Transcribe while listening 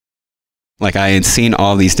Like I had seen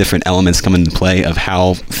all these different elements come into play of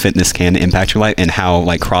how fitness can impact your life, and how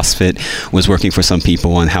like CrossFit was working for some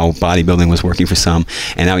people and how bodybuilding was working for some,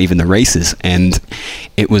 and now even the races. And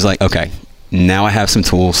it was like, okay, now I have some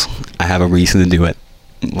tools. I have a reason to do it.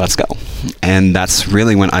 Let's go. And that's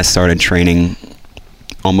really when I started training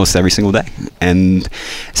almost every single day and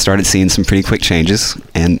started seeing some pretty quick changes.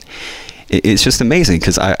 And it's just amazing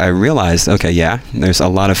because I realized, okay, yeah, there's a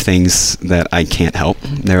lot of things that I can't help.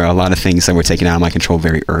 There are a lot of things that were taken out of my control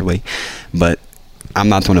very early, but I'm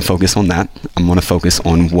not going to focus on that. I'm going to focus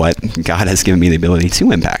on what God has given me the ability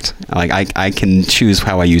to impact. Like I can choose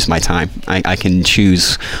how I use my time. I can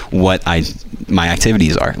choose what my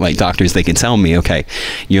activities are. Like doctors, they can tell me, okay,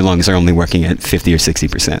 your lungs are only working at 50 or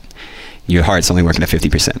 60%. Your heart's only working at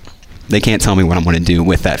 50%. They can't tell me what I'm going to do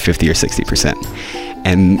with that 50 or 60%.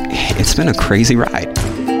 And it's been a crazy ride.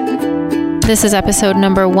 This is episode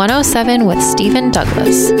number 107 with Stephen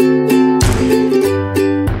Douglas.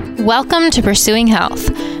 Welcome to Pursuing Health.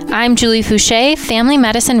 I'm Julie Fouché, family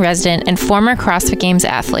medicine resident and former CrossFit Games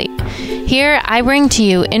athlete. Here, I bring to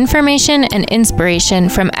you information and inspiration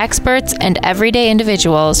from experts and everyday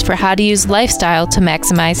individuals for how to use lifestyle to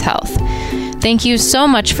maximize health. Thank you so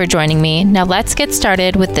much for joining me. Now let's get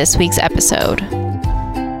started with this week's episode.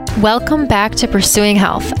 Welcome back to Pursuing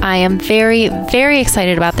Health. I am very, very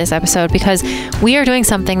excited about this episode because we are doing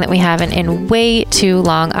something that we haven't in way too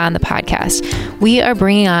long on the podcast. We are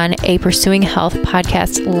bringing on a Pursuing Health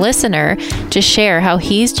podcast listener to share how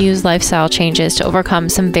he's used lifestyle changes to overcome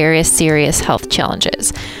some various serious health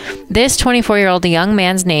challenges. This 24-year-old young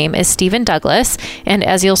man's name is Stephen Douglas, and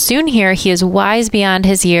as you'll soon hear, he is wise beyond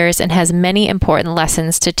his years and has many important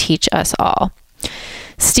lessons to teach us all.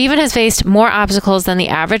 Stephen has faced more obstacles than the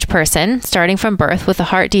average person, starting from birth with a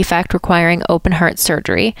heart defect requiring open heart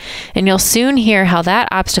surgery. And you'll soon hear how that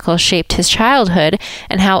obstacle shaped his childhood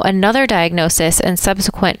and how another diagnosis and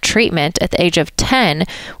subsequent treatment at the age of 10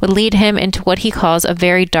 would lead him into what he calls a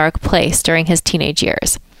very dark place during his teenage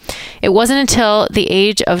years. It wasn't until the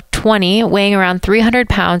age of 20, weighing around 300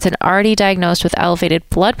 pounds and already diagnosed with elevated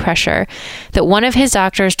blood pressure, that one of his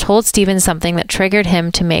doctors told Stephen something that triggered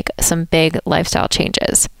him to make some big lifestyle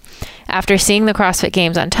changes. After seeing the CrossFit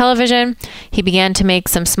Games on television, he began to make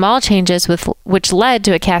some small changes which led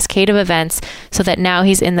to a cascade of events so that now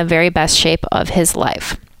he's in the very best shape of his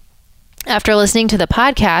life. After listening to the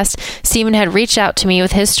podcast, Stephen had reached out to me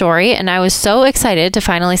with his story, and I was so excited to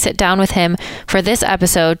finally sit down with him for this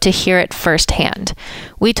episode to hear it firsthand.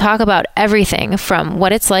 We talk about everything from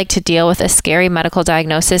what it's like to deal with a scary medical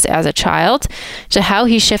diagnosis as a child, to how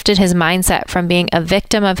he shifted his mindset from being a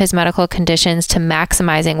victim of his medical conditions to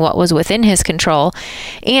maximizing what was within his control,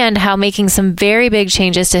 and how making some very big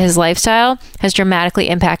changes to his lifestyle has dramatically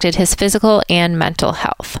impacted his physical and mental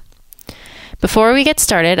health. Before we get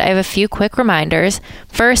started, I have a few quick reminders.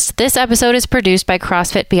 First, this episode is produced by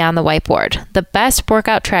CrossFit Beyond the Whiteboard, the best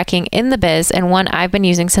workout tracking in the biz and one I've been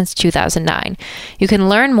using since 2009. You can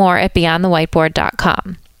learn more at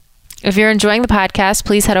beyondthewhiteboard.com. If you're enjoying the podcast,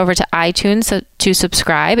 please head over to iTunes to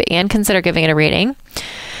subscribe and consider giving it a rating.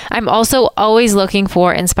 I'm also always looking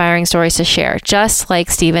for inspiring stories to share, just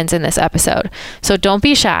like Stephen's in this episode. So don't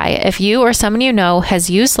be shy. If you or someone you know has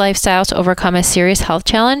used lifestyle to overcome a serious health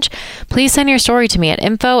challenge, please send your story to me at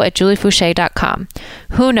info@juliefouché.com.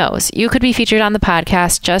 Who knows? You could be featured on the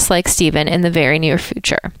podcast just like Stephen in the very near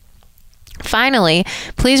future. Finally,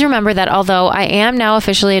 please remember that although I am now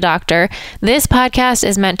officially a doctor, this podcast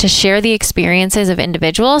is meant to share the experiences of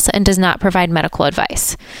individuals and does not provide medical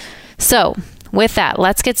advice. So, with that,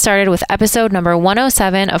 let's get started with episode number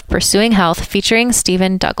 107 of Pursuing Health featuring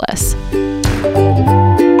Stephen Douglas.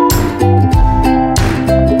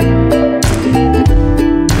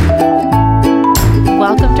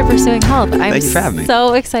 Welcome to Pursuing Health. Thank you for having me.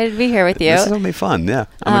 So excited to be here with you. This is going to be fun. Yeah,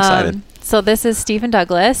 I'm excited. So this is Stephen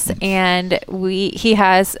Douglas, and he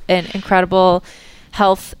has an incredible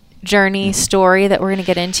health journey story that we're going to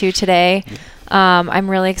get into today. I'm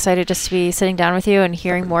really excited just to be sitting down with you and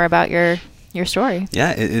hearing more about your story.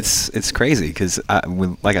 Yeah, it's crazy because,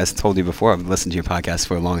 like I told you before, I've listened to your podcast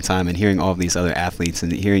for a long time, and hearing all of these other athletes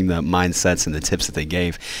and hearing the mindsets and the tips that they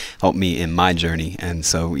gave helped me in my journey. And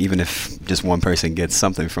so even if just one person gets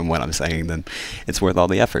something from what I'm saying, then it's worth all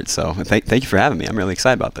the effort. So thank you for having me. I'm really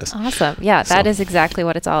excited about this. Awesome. Yeah, that is exactly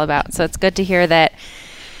what it's all about. So it's good to hear that,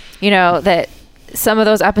 that some of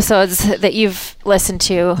those episodes that you've listened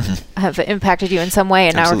to have impacted you in some way,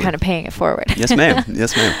 and Absolutely. Now we're kind of paying it forward. Yes, ma'am.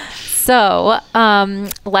 Yes, ma'am. So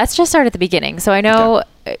let's just start at the beginning. So I know,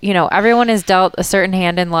 everyone is dealt a certain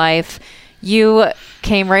hand in life. You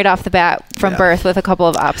came right off the bat from birth with a couple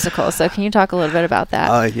of obstacles. So can you talk a little bit about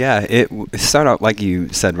that? It started out, like you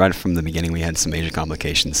said, right from the beginning, we had some major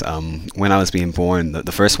complications. When I was being born,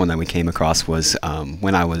 the first one that we came across was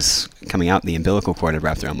when I was coming out, the umbilical cord had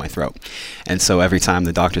wrapped around my throat. And so every time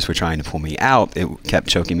the doctors were trying to pull me out, it kept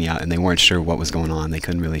choking me out, and they weren't sure what was going on. They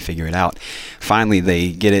couldn't really figure it out. Finally,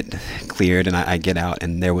 they get it cleared, and I get out,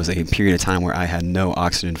 and there was a period of time where I had no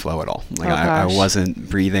oxygen flow at all. Like I wasn't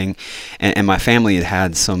breathing, and my family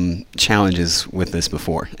had some challenges with this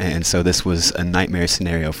before, and so this was a nightmare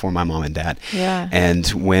scenario for my mom and dad. Yeah. And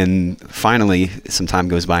when finally some time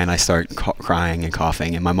goes by and I start crying and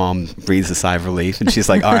coughing, and my mom breathes a sigh of relief, and she's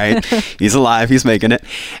like, all right, he's alive, he's making it.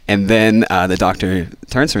 And then the doctor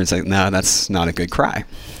turns to her and says, no, that's not a good cry.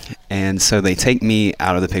 And so they take me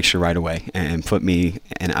out of the picture right away and put me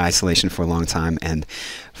in isolation for a long time. And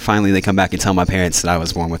finally they come back and tell my parents that I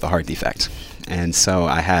was born with a heart defect. And so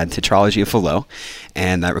I had tetralogy of Fallot,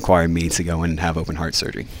 and that required me to go in and have open heart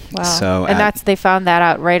surgery. Wow. So and they found that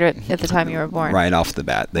out right at the time you were born? Right off the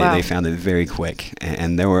bat. They found it very quick.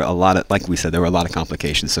 And there were a lot of, like we said, there were a lot of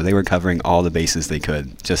complications. So they were covering all the bases they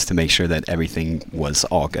could just to make sure that everything was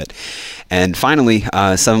all good. And finally,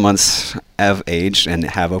 7 months of age and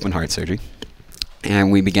have open heart surgery.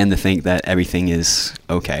 And we began to think that everything is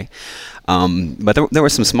okay. But there were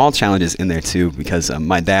some small challenges in there too, because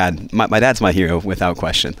my dad's my hero without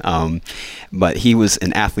question. But he was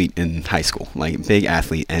an athlete in high school, like big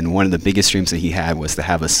athlete, and one of the biggest dreams that he had was to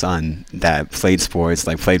have a son that played sports,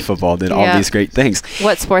 like played football, did all these great things.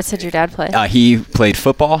 What sports did your dad play? He played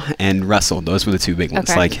football and wrestled. Those were the two big ones.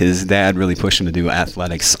 Okay. Like his dad really pushed him to do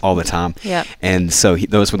athletics all the time. Yeah. And so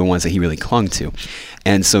those were the ones that he really clung to.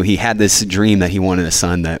 And so he had this dream that he wanted a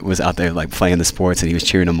son that was out there like playing the sports, and he was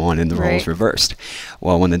cheering him on, and the roles reversed.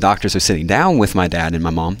 Well, when the doctors are sitting down with my dad and my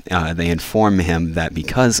mom, they inform him that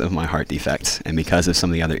because of my heart defect and because of some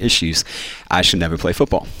of the other issues, I should never play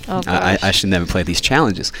football. Oh, I should never play these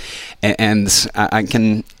challenges. And I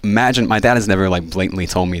can imagine, my dad has never like blatantly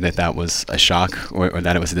told me that was a shock or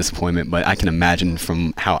that it was a disappointment, but I can imagine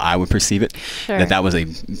from how I would perceive it that was a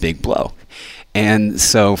big blow. And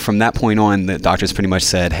so from that point on, the doctors pretty much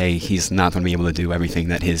said, hey, he's not going to be able to do everything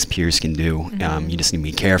that his peers can do. Mm-hmm. You just need to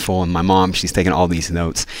be careful. And my mom, she's taking all these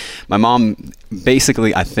notes. My mom,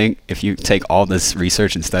 basically, I think if you take all this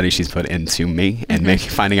research and study she's put into me and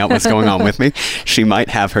finding out what's going on with me, she might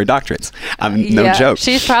have her doctorates. No joke.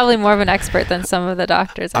 She's probably more of an expert than some of the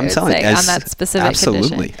doctors, I would say, on that specific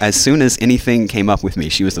condition. As soon as anything came up with me,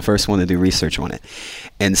 she was the first one to do research on it.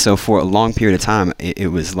 And so for a long period of time,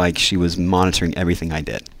 it was like she was monitoring everything I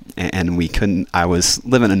did. And I was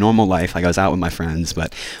living a normal life, like I was out with my friends,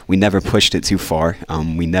 but we never pushed it too far.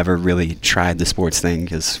 We never really tried the sports thing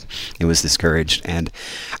because it was discouraged. And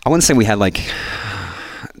I wouldn't say we had like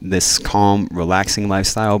this calm, relaxing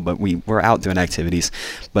lifestyle, but we were out doing activities.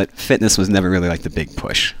 But fitness was never really like the big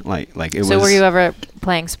push. Like it was. So were you ever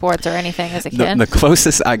playing sports or anything as a kid? The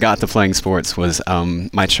closest I got to playing sports was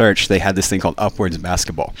my church. They had this thing called Upwards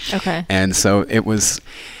basketball. Okay. And so it was.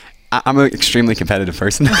 I'm an extremely competitive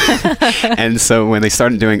person. And so when they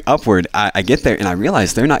started doing Upward, I get there and I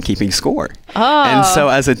realize they're not keeping score. Oh. And so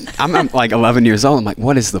I'm like 11 years old. I'm like,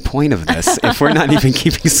 what is the point of this if we're not even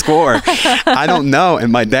keeping score? I don't know.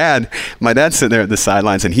 And my dad's sitting there at the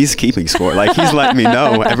sidelines and he's keeping score. Like he's letting me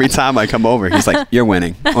know every time I come over. He's like, you're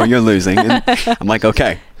winning or you're losing. And I'm like,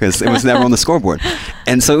 okay, because it was never on the scoreboard.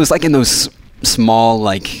 And so it was like in those small,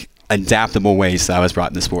 like, adaptable ways that I was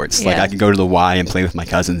brought into sports. Like I could go to the Y and play with my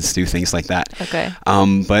cousins, do things like that. Okay.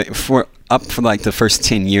 But for like the first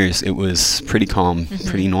 10 years, it was pretty calm,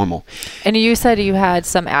 pretty normal. And you said you had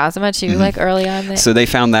some asthma too, like early on there? So they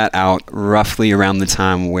found that out roughly around the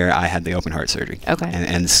time where I had the open heart surgery. Okay.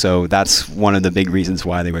 And so that's one of the big reasons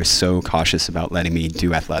why they were so cautious about letting me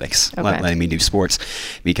do athletics, letting me do sports,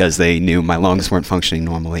 because they knew my lungs weren't functioning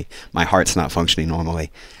normally, my heart's not functioning normally.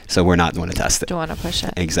 So we're not going to test it. Don't want to push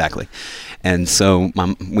it. Exactly. And so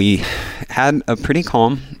we had a pretty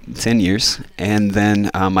calm 10 years. And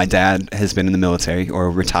then my dad has been in the military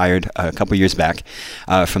or retired a couple years back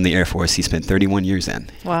from the Air Force. He spent 31 years in.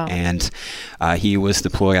 Wow. And he was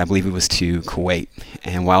deployed, I believe it was to Kuwait.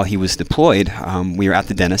 And while he was deployed, we were at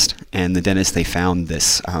the dentist. And the dentist, they found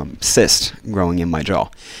this cyst growing in my jaw.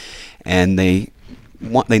 And they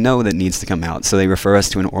know that it needs to come out, so they refer us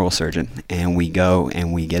to an oral surgeon, and we go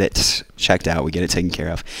and we get it checked out, we get it taken care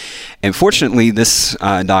of. And fortunately, this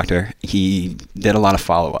doctor, he did a lot of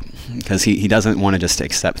follow-up because he doesn't want to just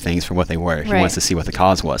accept things for what they were. He wants to see what the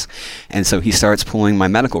cause was. And so he starts pulling my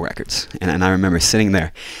medical records. And I remember sitting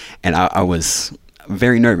there, and I was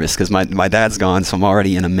very nervous because my dad's gone, so I'm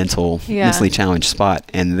already in a mentally challenged spot.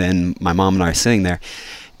 And then my mom and I are sitting there,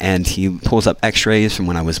 and he pulls up x-rays from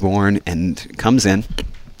when I was born and comes in,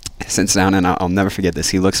 sits down, and I'll never forget this.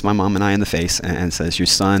 He looks my mom and I in the face and says, "Your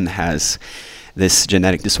son has this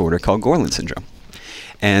genetic disorder called Gorlin syndrome.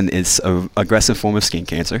 And it's an aggressive form of skin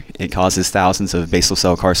cancer. It causes thousands of basal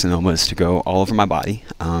cell carcinomas to go all over my body,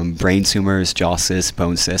 brain tumors, jaw cysts,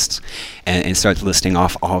 bone cysts, and starts listing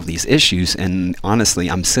off all of these issues. And honestly,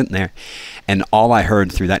 I'm sitting there, and all I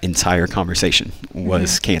heard through that entire conversation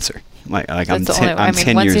was cancer. Like I'm 10 years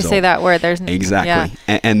old. Once you say that word, there's exactly.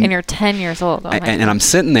 Yeah. And you're 10 years old. And I'm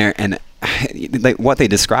sitting there, and what they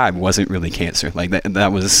described wasn't really cancer. Like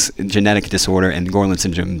that was genetic disorder, and Gorlin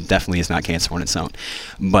syndrome definitely is not cancer on its own.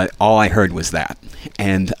 But all I heard was that,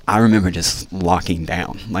 and I remember just locking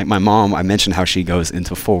down. Like my mom, I mentioned how she goes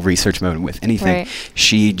into full research mode with anything. Right.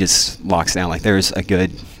 She just locks down. Like there's a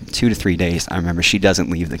good 2 to 3 days. I remember she doesn't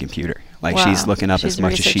leave the computer. Like she's looking up as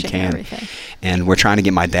much as she can. Everything. And we're trying to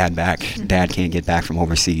get my dad back. Dad can't get back from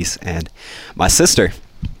overseas, and my sister,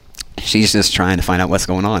 she's just trying to find out what's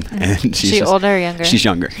going on. And she's older or younger? She's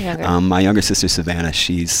younger. My younger sister Savannah,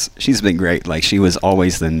 she's been great. Like she was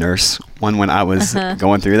always the nurse when I was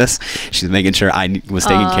going through this. She's making sure I was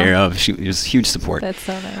taken care of. She was huge support. That's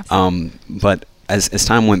so nice. But as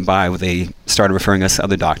time went by, they started referring us to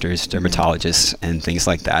other doctors, dermatologists, and things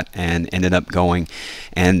like that, and ended up going,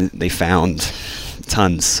 and they found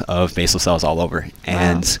tons of basal cells all over.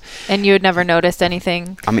 And you had never noticed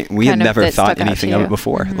anying? I mean, we had never thought anything of it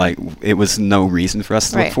before. Like it was no reason for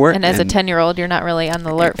us to look for it. And as a 10-year-old, you're not really on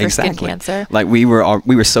the alert for skin cancer. Like we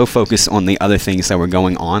were so focused on the other things that were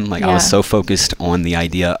going on. Like I was so focused on the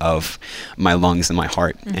idea of my lungs and my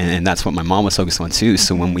heart, and that's what my mom was focused on too.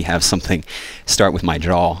 So when we have something start with my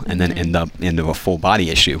jaw and then end up into a full body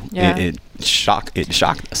issue, it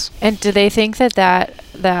shocked us. And do they think that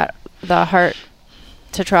the heart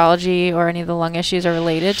tetralogy or any of the lung issues are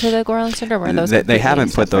related to the Gorlin syndrome, or those they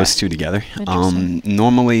haven't put those two together.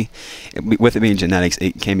 Normally, with it being genetics,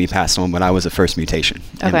 it can be passed on, but I was the first mutation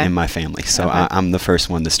in my family, so I'm the first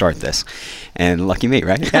one to start this, and lucky me,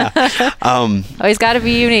 right? Yeah. Always got to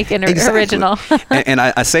be unique and original. and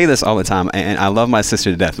I say this all the time, and I love my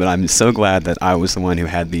sister to death, but I'm so glad that I was the one who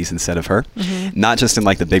had these instead of her. Not just in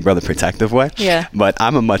like the big brother protective way, but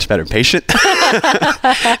I'm a much better patient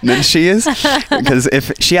than she is, because if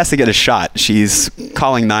she has to get a shot, she's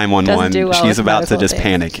calling 911. She's about to just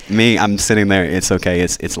panic. Me, I'm sitting there. It's okay.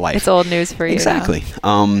 It's life. It's old news for you. Exactly.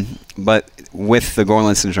 But with the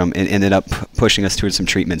Gorlin syndrome, it ended up pushing us towards some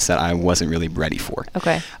treatments that I wasn't really ready for.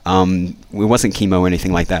 Okay. It wasn't chemo or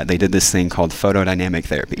anything like that. They did this thing called photodynamic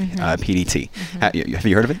therapy, PDT. Have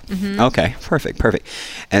you heard of it? Okay, perfect.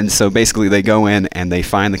 And so basically they go in and they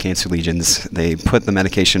find the cancer lesions, they put the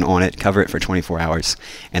medication on it, cover it for 24 hours,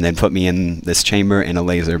 and then put me in this chamber, and a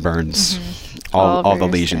laser burns all the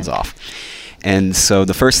lesions off. And so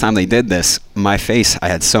the first time they did this, my face, I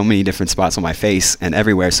had so many different spots on my face and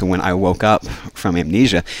everywhere. So when I woke up from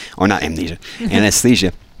anesthesia,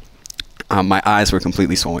 my eyes were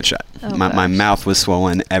completely swollen shut. My mouth was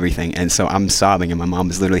swollen, everything. And so I'm sobbing, and my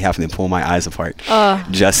mom is literally having to pull my eyes apart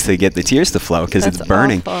just to get the tears to flow, because it's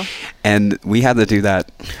burning. Awful. And we had to do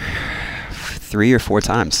that 3 or 4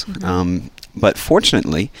 times. But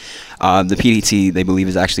fortunately, the PDT, they believe,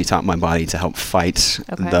 has actually taught my body to help fight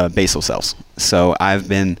the basal cells. So I've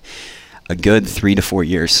been a good 3 to 4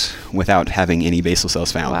 years without having any basal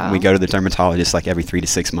cells found. Wow. We go to the dermatologist like every 3 to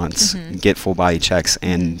 6 months, get full body checks,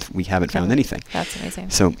 and we haven't found anything. That's amazing.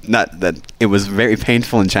 So not that it was very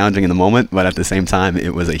painful and challenging in the moment, but at the same time,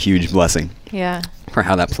 it was a huge blessing for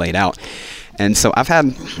how that played out. And so I've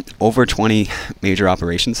had over 20 major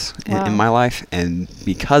operations in my life, and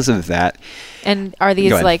because of that. And are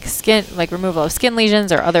these like skin, like removal of skin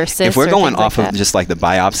lesions or other cysts? If we're going off of just like the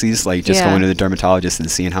biopsies, like just going to the dermatologist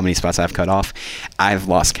and seeing how many spots I've cut off, I've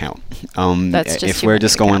lost count. If we're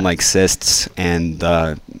just going like cysts and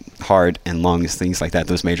heart and lungs, things like that,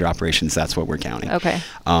 those major operations, that's what we're counting. Okay.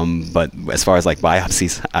 But as far as like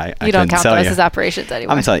biopsies, I you don't count those as operations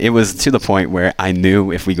anymore. I'm telling you, it was to the point where I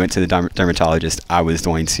knew if we went to the dermatologist, I was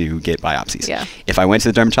going to get biopsies. Yeah. If I went to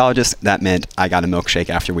the dermatologist, that meant I got a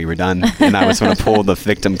milkshake after we were done, and I was going to pull the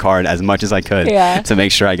victim card as much as I could to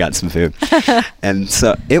make sure I got some food. And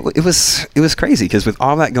so it was crazy, because with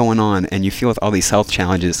all that going on, and you feel with all these health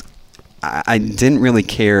challenges, I didn't really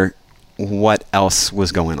care what else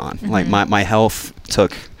was going on. Like my health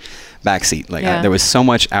took backseat. Like there was so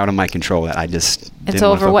much out of my control that I just And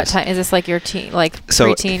so over what time? Is this like your teen, like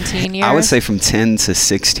preteen, teen years? I would say from 10 to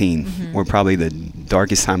 16 were probably the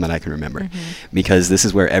darkest time that I can remember, because this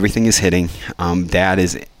is where everything is hitting. Dad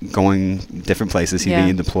is going different places. He's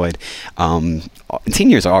being deployed. Teen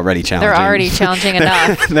years are already challenging. They're already challenging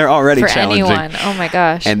enough. They're already for challenging. anyone. Oh my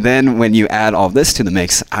gosh. And then when you add all this to the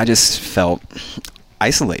mix, I just felt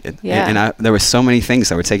isolated. Yeah. And there were so many things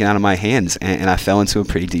that were taken out of my hands, and I fell into a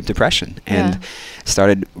pretty deep depression and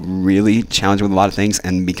started really challenging with a lot of things.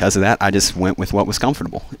 And because of that, I just went with what was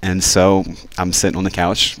comfortable. And so I'm sitting on the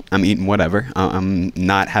couch, I'm eating whatever, I'm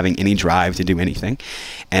not having any drive to do anything.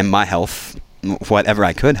 And my health, whatever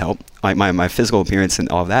I could help, like my physical appearance and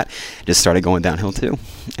all of that, just started going downhill too.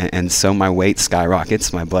 And so my weight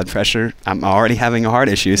skyrockets, my blood pressure, I'm already having a heart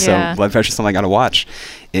issue, so blood pressure is something I got to watch.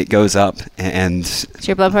 It goes up, and so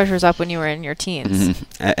your blood pressure was up when you were in your teens.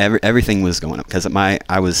 Everything was going up because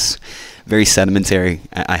I was very sedimentary.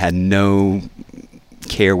 I had no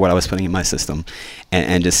care what I was putting in my system,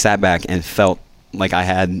 and just sat back and felt like I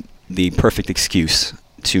had the perfect excuse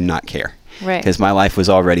to not care. Right. Because my life was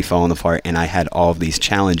already falling apart, and I had all of these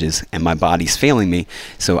challenges, and my body's failing me,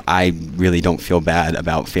 so I really don't feel bad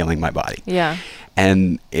about failing my body. Yeah.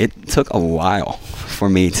 And it took a while for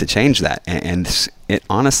me to change that, and it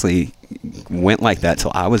honestly went like that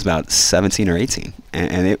till I was about 17 or 18,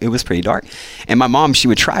 and it was pretty dark. And my mom, she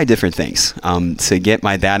would try different things to get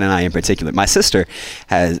my dad and I in particular. My sister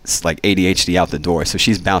has like ADHD out the door, so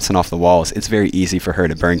she's bouncing off the walls. It's very easy for her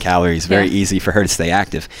to burn calories, very easy for her to stay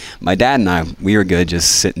active. My dad and I, we were good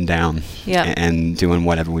just sitting down and doing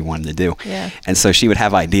whatever we wanted to do. Yeah. And so she would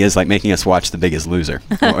have ideas like making us watch The Biggest Loser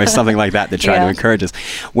or something like that to try to encourage us,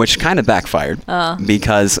 which kind of backfired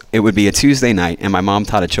because it would be a Tuesday night, and my mom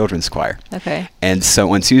taught a children's choir. Okay. And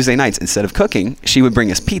so on Tuesday nights, instead of cooking, she would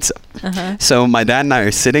bring us pizza. So my dad and I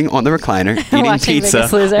are sitting on the recliner, eating pizza,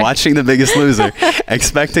 watching The Biggest Loser,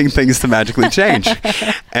 expecting things to magically change.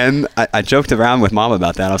 And I joked around with Mom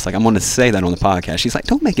about that. I was like, I'm going to say that on the podcast. She's like,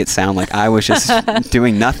 don't make it sound like I was just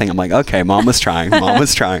doing nothing. I'm like, okay, Mom was trying. Mom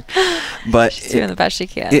was trying. But she's doing the best she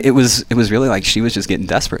can. It was really like she was just getting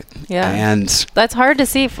desperate. Yeah. And that's hard to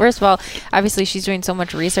see. First of all, obviously she's doing so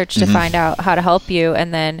much research to find out how to help you,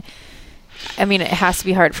 and then I mean, it has to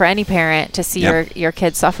be hard for any parent to see your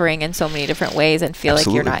kid suffering in so many different ways and feel like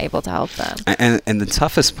you're not able to help them. And the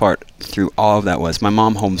toughest part through all of that was my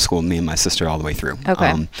mom homeschooled me and my sister all the way through.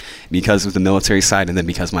 Okay. Because of the military side, and then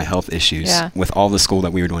because of my health issues, with all the school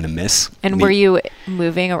that we were going to miss. And were you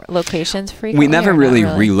moving locations frequently? We never really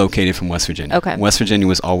relocated from West Virginia. Okay. West Virginia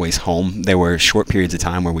was always home. There were short periods of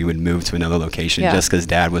time where we would move to another location just because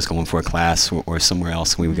Dad was going for a class or somewhere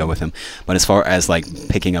else, and we would go with him. But as far as like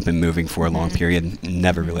picking up and moving for a long period,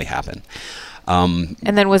 never really happened. And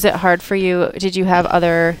then was it hard for you? Did you have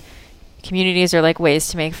other communities or like ways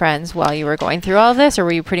to make friends while you were going through all of this, or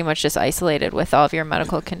were you pretty much just isolated with all of your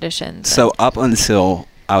medical conditions? So up until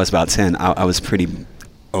I was about 10, I was pretty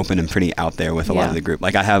open and pretty out there with a lot of the group.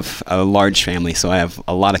 Like I have a large family, so I have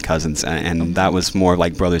a lot of cousins, and that was more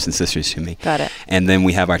like brothers and sisters to me. Got it. And then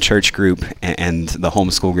we have our church group and the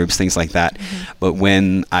homeschool groups, things like that. But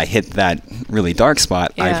when I hit that really dark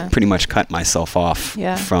spot, I pretty much cut myself off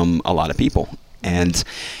from a lot of people. And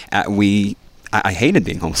I hated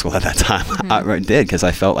being homeschooled at that time. I did, because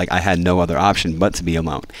I felt like I had no other option but to be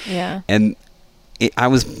alone. Yeah. And I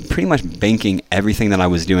was pretty much banking everything that I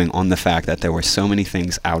was doing on the fact that there were so many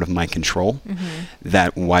things out of my control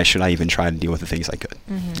that why should I even try to deal with the things I could?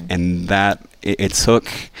 And that it took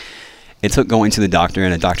going to the doctor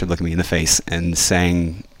and a doctor looking me in the face and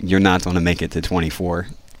saying, you're not going to make it to 24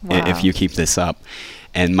 if you keep this up.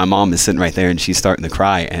 And my mom is sitting right there, and she's starting to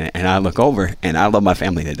cry. And I look over, and I love my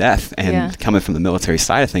family to death. And coming from the military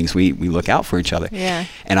side of things, we look out for each other. Yeah.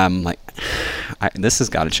 And I'm like, this has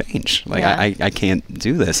got to change. Like, I can't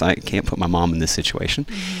do this. I can't put my mom in this situation.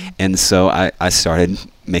 And so I started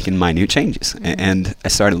making minute changes. And I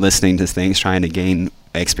started listening to things, trying to gain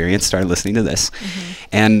experience, started listening to this.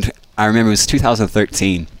 And I remember it was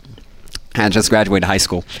 2013. I had just graduated high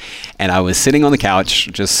school, and I was sitting on the couch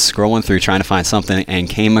just scrolling through trying to find something, and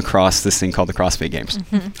came across this thing called the CrossFit Games.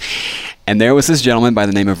 And there was this gentleman by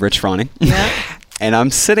the name of Rich Froning. And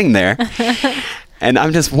I'm sitting there and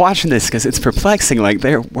I'm just watching this because it's perplexing. Like,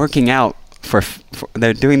 they're working out for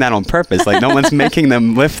they're doing that on purpose. Like, no one's making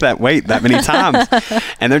them lift that weight that many times,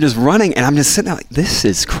 and they're just running, and I'm just sitting there like, this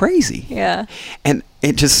is crazy. And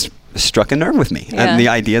it just struck a nerve with me. The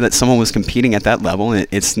idea that someone was competing at that level, and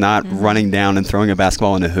it's not running down and throwing a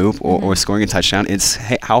basketball in a hoop or scoring a touchdown. It's,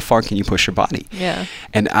 hey, how far can you push your body?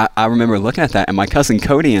 And I remember looking at that, and my cousin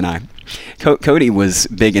Cody and I, Cody was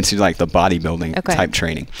big into like the bodybuilding type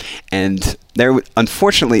training, and there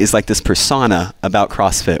unfortunately is like this persona about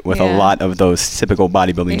CrossFit with a lot of those typical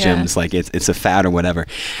bodybuilding gyms, like it's a fad or whatever.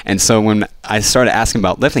 And so when I started asking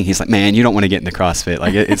about lifting, he's like, "Man, you don't want to get into CrossFit.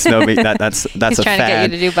 Like it's no big that's He's a trying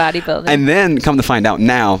fad." to get you to do bodybuilding. And then come to find out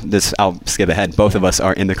now, I'll skip ahead. Both of us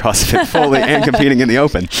are into CrossFit fully and competing in the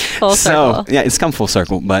open. Full so circle. yeah, it's come full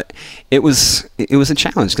circle. But it was a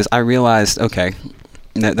challenge because I realized, okay,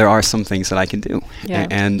 that there are some things that I can do,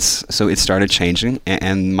 and so it started changing,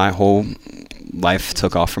 and my whole life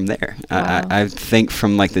took off from there. Wow. I think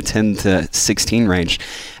from like the 10 to 16 range,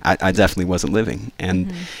 I definitely wasn't living.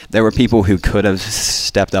 And there were people who could have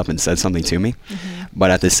stepped up and said something to me. But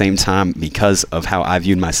at the same time, because of how I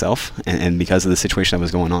viewed myself and because of the situation that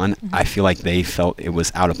was going on, I feel like they felt it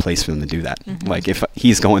was out of place for them to do that. Like if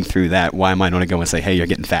he's going through that, why am I going to go and say, "Hey, you're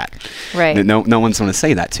getting fat"? Right. No one's going to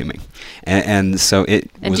say that to me. And so it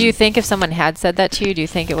And was, do you think if someone had said that to you, do you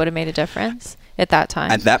think it would have made a difference at that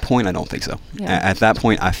time? At that point, I don't think so. Yeah. At that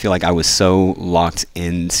point, I feel like I was so locked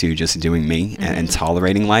into just doing me and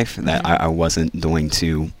tolerating life that I wasn't going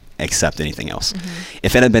to accept anything else.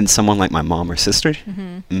 If it had been someone like my mom or sister,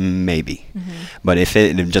 maybe. But if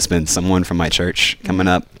it had just been someone from my church coming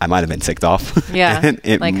up, I might have been ticked off. Yeah. And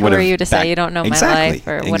it Like, who would are have you to say you don't know my life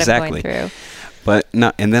or what I'm going through? But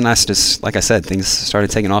no, and then I just, like I said, things started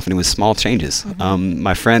taking off, and it was small changes.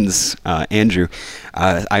 My friends, Andrew,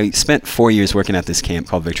 I spent 4 years working at this camp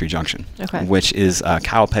called Victory Junction, which is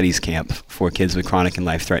Kyle Petty's camp for kids with chronic and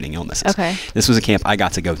life-threatening illnesses. This was a camp I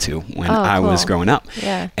got to go to when I was growing up.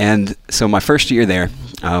 And so my first year there,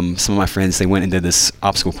 some of my friends, they went and did this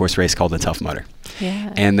obstacle course race called the Tough Mudder.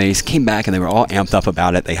 And they came back and they were all amped up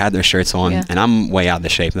about it. They had their shirts on, and I'm way out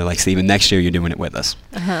of shape. And they're like, "Steven, next year you're doing it with us."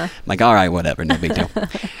 I'm like, "All right, whatever, no big deal."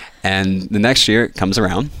 And the next year it comes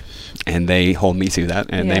around, and they hold me to that,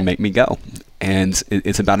 and they make me go. And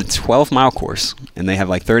it's about a 12-mile course, and they have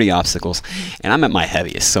like 30 obstacles, and I'm at my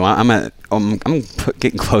heaviest, so I'm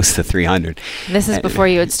getting close to 300. This is before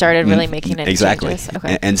you had started really making any changes.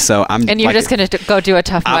 Okay. And so I'm. And you're like, just going to go do a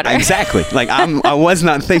Tough Mudder. Exactly. Like I was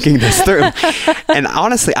not thinking this through, and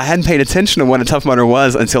honestly, I hadn't paid attention to what a Tough Mudder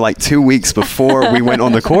was until like 2 weeks before we went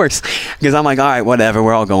on the course, because I'm like, all right, whatever,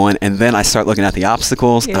 we're all going, and then I start looking at the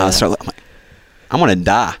obstacles, and I'm like, I'm gonna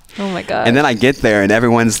die. Oh my god. And then I get there and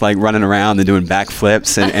everyone's like running around and doing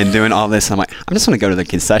backflips and doing all this. I'm like, I'm just gonna go to the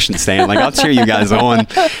concession stand. Like, I'll cheer you guys on.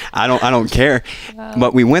 I don't care. Wow.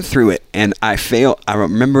 But we went through it, and I failed. I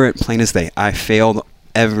remember it plain as day. I failed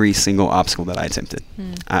every single obstacle that I attempted.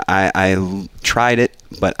 I tried it,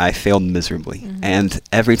 but I failed miserably. And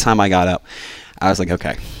every time I got up, I was like,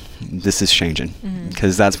 okay, this is changing,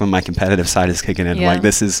 because that's when my competitive side is kicking in. Like,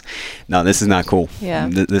 this is not cool.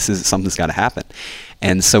 This is something's got to happen.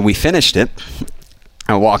 And so we finished it.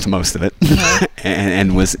 I walked most of it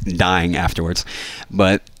and was dying afterwards,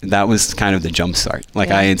 but that was kind of the jump start. Like,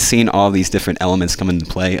 I had seen all these different elements come into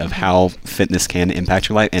play of how fitness can impact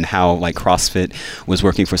your life, and how like CrossFit was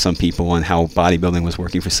working for some people and how bodybuilding was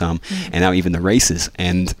working for some, and now even the races.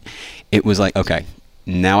 And it was like, okay,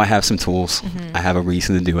 now I have some tools. I have a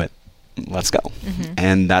reason to do it. Let's go.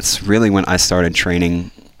 And that's really when I started training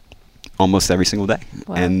almost every single day.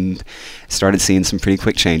 Wow. And started seeing some pretty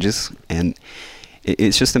quick changes. And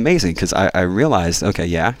it's just amazing, because I realized,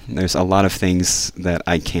 okay, there's a lot of things that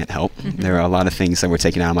I can't help. There are a lot of things that were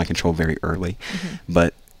taken out of my control very early.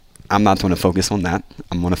 But I'm not going to focus on that.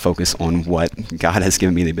 I'm going to focus on what God has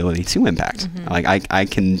given me the ability to impact. Like, I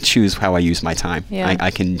can choose how I use my time.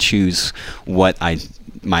 I can choose what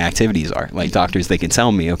my activities are. Like, doctors, they can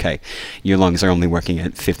tell me, okay, your lungs are only working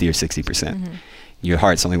at 50 or 60%. Your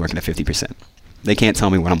heart's only working at 50%. They can't tell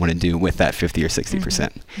me what I'm going to do with that 50 or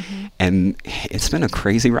 60%. And it's been a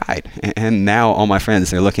crazy ride. And now all my friends,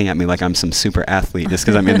 they're looking at me like I'm some super athlete just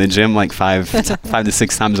because I'm in the gym like five to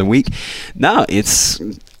six times a week. No,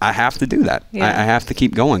 I have to do that. I have to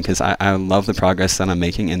keep going, because I love the progress that I'm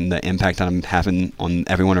making and the impact that I'm having on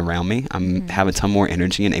everyone around me. I'm have a ton more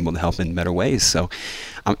energy and able to help in better ways. So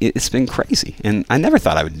it's been crazy. And I never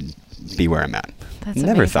thought I would be where I'm at. That's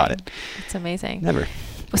never amazing. thought it. That's amazing. Never.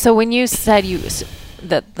 So when you said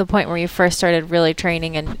the point where you first started really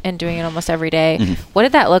training and doing it almost every day, what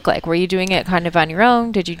did that look like? Were you doing it kind of on your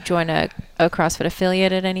own? Did you join a CrossFit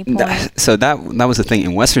affiliate at any point? So that was the thing.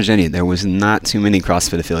 In West Virginia, there was not too many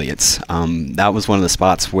CrossFit affiliates. That was one of the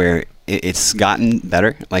spots where it's gotten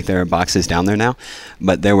better. Like, there are boxes down there now,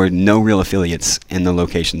 but there were no real affiliates in the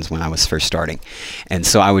locations when I was first starting. And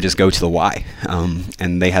so I would just go to the Y,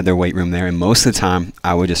 and they had their weight room there. And most of the time,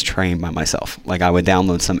 I would just train by myself. Like, I would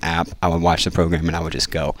download some app, I would watch the program, and I would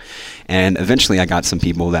just go. And eventually, I got some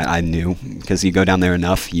people that I knew, because you go down there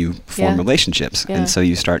enough, you form relationships. And so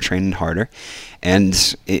you start training harder.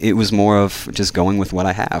 And it was more of just going with what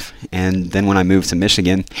I have. And then when I moved to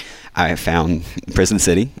Michigan, I found Prison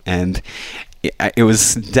City, and it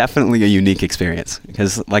was definitely a unique experience,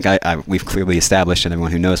 because like we've clearly established, and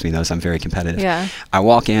everyone who knows me knows I'm very competitive. Yeah. I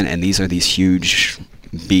walk in, and these are these huge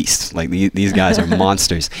beasts. Like, these guys are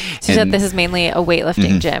monsters. So you said this is mainly a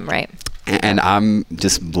weightlifting gym, right? And I'm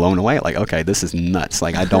just blown away. Like, okay, this is nuts.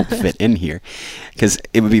 Like, I don't fit in here. Because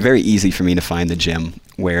it would be very easy for me to find the gym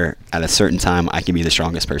where at a certain time I can be the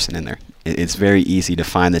strongest person in there. It's very easy to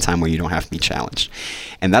find the time where you don't have to be challenged.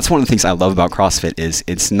 And that's one of the things I love about CrossFit is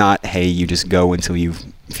it's not, hey, you just go until you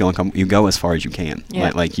feel uncomfortable. You go as far as you can.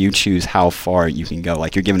 Yeah. Like, you choose how far you can go.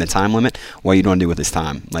 Like, you're given a time limit. What you don't do with this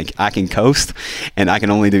time. Like, I can coast, and I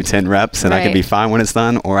can only do 10 reps, and I can be fine when it's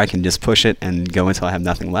done, or I can just push it and go until I have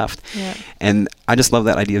nothing left. Yeah. And I just love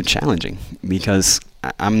that idea of challenging, because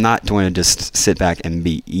I'm not going to just sit back and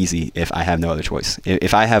be easy if I have no other choice.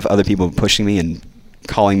 If I have other people pushing me and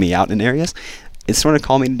calling me out in areas, it's sort of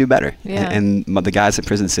calling me to do better. Yeah. And the guys at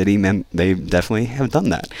Prison City, man, they definitely have done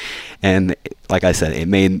that. And like I said, it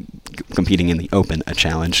made competing in the open a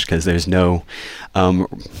challenge, because there's no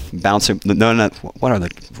bouncer. No, what are the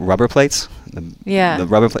rubber plates? The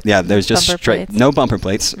rubber plate. Yeah, there's just no bumper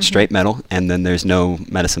plates, straight metal, and then there's no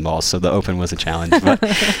medicine balls. So the open was a challenge,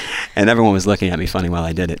 and everyone was looking at me funny while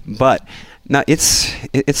I did it. But no,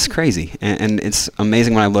 it's crazy, and it's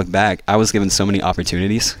amazing when I look back. I was given so many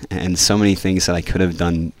opportunities and so many things that I could have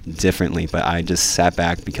done differently, but I just sat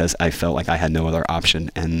back because I felt like I had no other option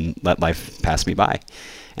and let life pass me by.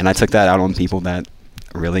 And I took that out on people that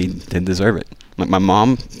really didn't deserve it. Like, my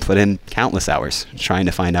mom put in countless hours trying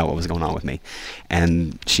to find out what was going on with me,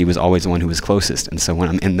 and she was always the one who was closest. And so when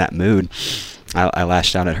I'm in that mood, I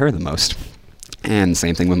lashed out at her the most. And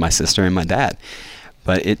same thing with my sister and my dad.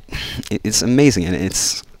 But it's amazing, and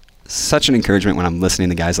it's such an encouragement when I'm listening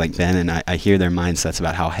to guys like Ben, and I hear their mindsets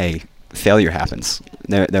about how, hey, failure happens.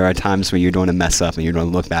 There are times where you're going to mess up and you're going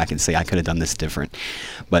to look back and say, I could have done this different.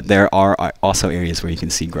 But there are also areas where you can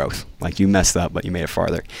see growth. Like, you messed up, but you made it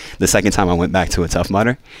farther. The second time I went back to a Tough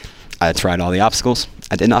Mudder, I tried all the obstacles.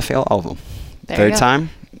 I did not fail all of them. Third time,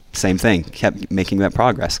 same thing. Kept making that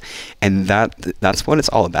progress. And that's what it's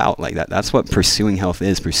all about. Like, that's what pursuing health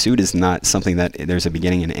is. Pursuit is not something that there's a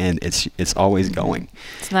beginning and end. It's always going.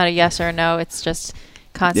 It's not a yes or a no. It's just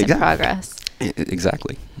constant progress.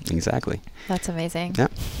 Exactly. That's amazing. Yeah.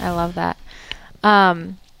 I love that.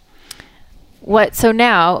 So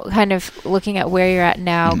now, kind of looking at where you're at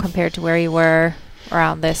now compared to where you were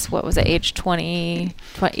around this, what was it, age 20,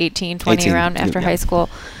 18, 20, around after high school.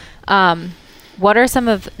 What are some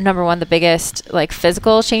of, number one, the biggest like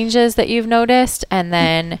physical changes that you've noticed, and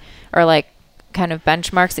then, or like kind of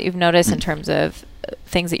benchmarks that you've noticed in terms of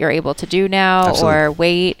things that you're able to do now? Absolutely. Or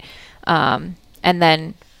weight, and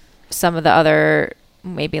then some of the other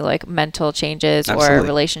maybe like mental changes or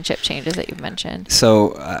relationship changes that you've mentioned?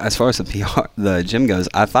 So as far as the gym goes,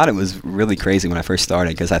 I thought it was really crazy when I first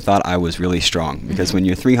started, because I thought I was really strong, because when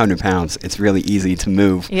you're 300 pounds, it's really easy to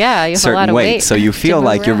move you have certain a lot of weight. So you feel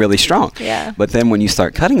like you're really strong. Yeah. But then when you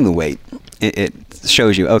start cutting the weight, it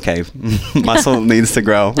shows you, okay, muscle needs to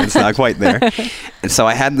grow. It's not quite there. And so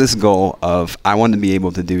I had this goal of, I wanted to be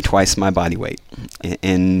able to do twice my body weight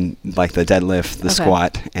in like the deadlift, the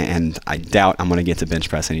squat, and I doubt I'm going to get to bench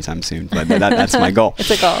press anytime soon, but that's my goal. It's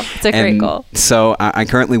a goal. It's a great goal. So I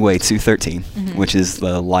currently weigh 213, which is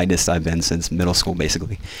the lightest I've been since middle school,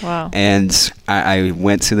 basically. Wow. And I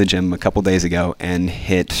went to the gym a couple days ago and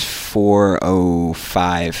hit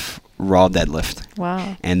 405 raw deadlift.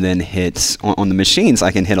 Wow. And then hit on the machines, I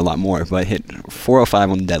can hit a lot more, but hit 405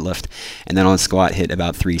 on the deadlift, and then on squat hit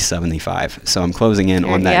about 375. So I'm closing in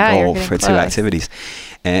on that goal for two activities.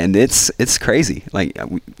 And it's crazy. Like,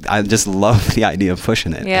 I just love the idea of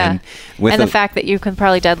pushing it. Yeah. And the fact that you can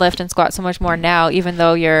probably deadlift and squat so much more now, even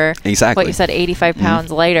though you're what you said, 85 pounds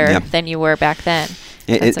lighter than you were back then.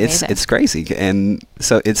 It's crazy. And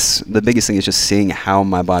so the biggest thing is just seeing how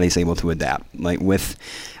my body's able to adapt. Like, with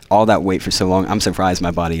all that weight for so long, I'm surprised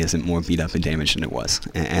my body isn't more beat up and damaged than it was.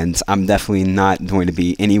 And I'm definitely not going to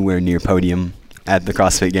be anywhere near podium at the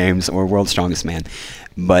CrossFit Games or World's Strongest Man,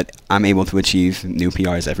 but I'm able to achieve new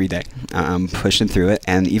PRs every day. I'm pushing through it,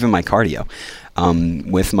 and even my cardio.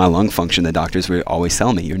 With my lung function, the doctors would always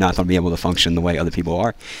tell me, you're not going to be able to function the way other people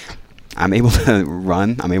are. I'm able to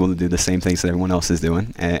run. I'm able to do the same things that everyone else is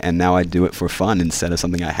doing, and now I do it for fun instead of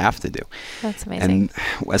something I have to do. That's amazing. And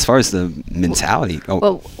as far as the mentality,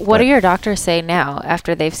 well, what do your doctors say now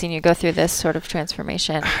after they've seen you go through this sort of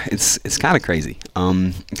transformation? It's kind of crazy,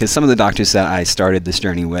 because some of the doctors that I started this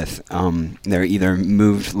journey with, they're either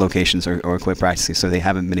moved locations or quit practicing, so they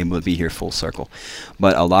haven't been able to be here full circle.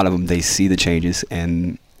 But a lot of them, they see the changes,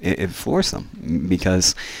 and it floors them,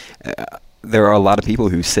 because there are a lot of people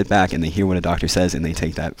who sit back and they hear what a doctor says and they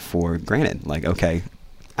take that for granted. Like, okay,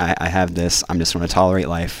 I have this. I'm just going to tolerate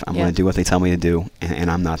life. I'm going to do what they tell me to do, and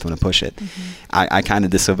I'm not going to push it. I kind of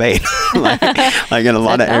disobeyed. like in a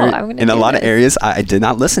lot of areas, I did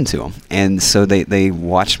not listen to them, and so they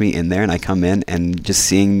watch me in there, and I come in and just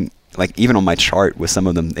seeing. Like, even on my chart with some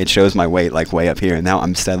of them, it shows my weight like way up here, and now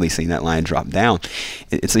I'm steadily seeing that line drop down.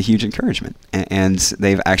 It's a huge encouragement, and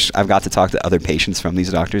I've got to talk to other patients from these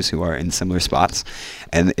doctors who are in similar spots,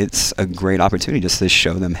 and it's a great opportunity just to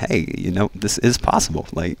show them, hey, this is possible.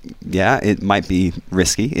 Like, yeah, it might be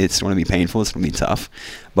risky, it's going to be painful, it's going to be tough,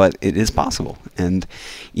 but it is possible. And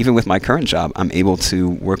even with my current job, I'm able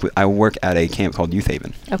to I work at a camp called Youth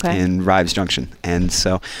Haven in Rives Junction, and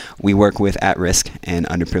so we work with at-risk and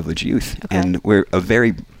underprivileged youth, and we're a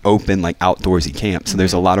very open, like, outdoorsy camp, so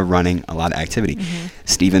there's a lot of running, a lot of activity.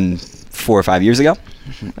 Stephen 4 or 5 years ago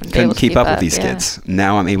couldn't keep up with these kids.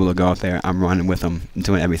 Now I'm able to go out there, I'm running with them,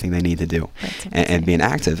 doing everything they need to do, and being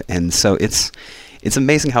active. And so it's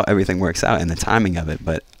amazing how everything works out and the timing of it.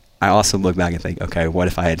 But I also look back and think, okay, what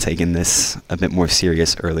if I had taken this a bit more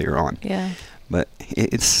serious earlier on? But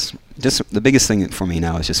it's just the biggest thing for me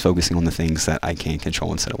now is just focusing on the things that I can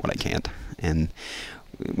control instead of what I can't. And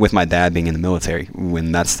with my dad being in the military,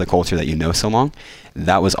 when that's the culture that you know so long,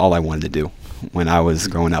 that was all I wanted to do when I was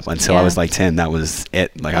growing up. Until I was like 10, that was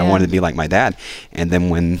it. Like, I wanted to be like my dad. And then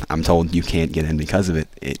when I'm told you can't get in because of it,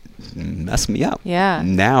 it messed me up.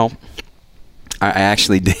 Now, I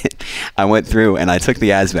actually did. I went through and I took the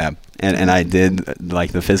ASVAB, and I did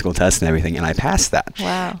like the physical test and everything, and I passed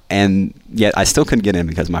that. And yet I still couldn't get in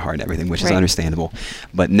because of my heart and everything, which is understandable.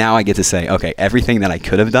 But now I get to say, okay, everything that I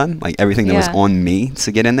could have done, like everything that was on me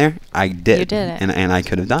to get in there, I did. You did it. And I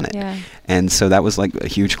could have done it. And so that was like a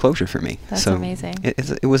huge closure for me. That's amazing.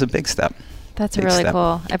 It was a big step. That's really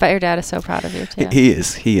cool. I bet your dad is so proud of you too. He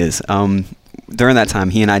is. During that time,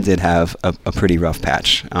 he and I did have a pretty rough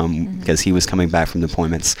patch, because he was coming back from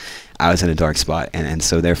deployments. I was in a dark spot, and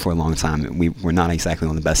so there for a long time we were not exactly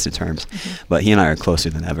on the best of terms. But he and I are closer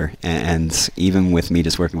than ever, and even with me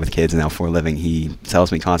just working with kids now for a living, he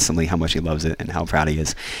tells me constantly how much he loves it and how proud he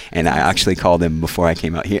is. And I actually called him before I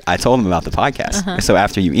came out here. I told him about the podcast. So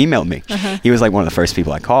after you emailed me, he was like one of the first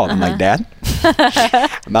people I called. I'm like, Dad, I'm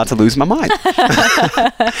about to lose my mind.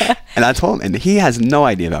 And I told him, and he has no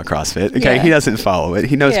idea about CrossFit. Okay, he doesn't follow it.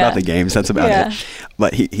 He knows about the games. That's about it.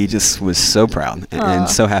 But he just was so proud and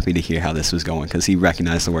so happy to hear how this was going, because he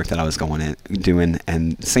recognized the work that I was doing.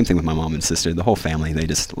 And same thing with my mom and sister, the whole family. They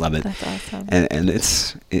just love it. That's awesome. And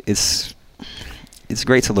it's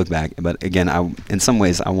great to look back. But again, in some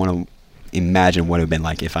ways, I want to imagine what it would have been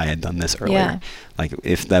like if I had done this earlier. Like,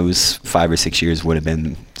 if that was 5 or 6 years, would have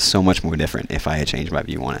been so much more different if I had changed my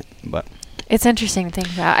view on it. But it's interesting to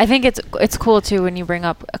think about. I think it's cool too when you bring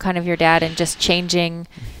up kind of your dad and just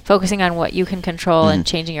focusing on what you can control and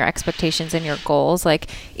changing your expectations and your goals. Like,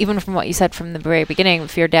 even from what you said from the very beginning,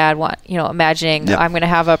 if your dad imagining I'm going to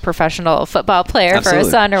have a professional football player for a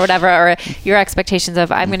son or whatever, or your expectations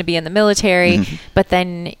of I'm going to be in the military, but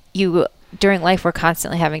then during life we're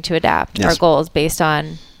constantly having to adapt our goals based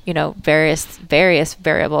on various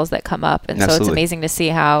variables that come up, and so it's amazing to see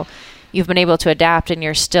how you've been able to adapt and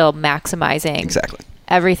you're still maximizing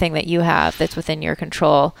everything that you have that's within your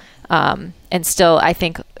control. And still, I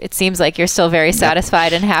think it seems like you're still very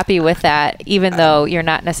satisfied and happy with that, even though you're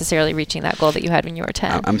not necessarily reaching that goal that you had when you were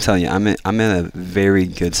 10. I'm telling you, I'm in a very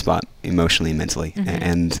good spot emotionally and mentally.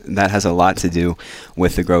 And that has a lot to do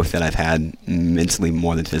with the growth that I've had mentally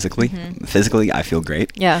more than physically. Physically, I feel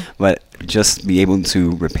great. But just be able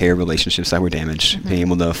to repair relationships that were damaged, being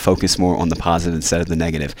able to focus more on the positive instead of the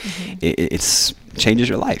negative, it's changes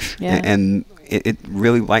your life. And it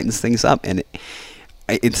really lightens things up. And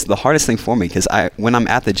it's the hardest thing for me, because when I'm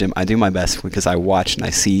at the gym, I do my best because I watch and I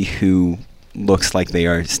see who looks like they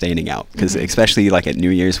are standing out. Because especially like at New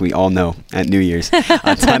Year's, we all know at New Year's,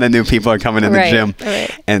 a ton of new people are coming in the gym.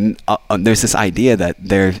 And there's this idea that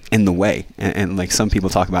they're in the way. And like some people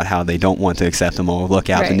talk about how they don't want to accept them, or look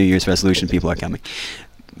out, the New Year's resolution people are coming.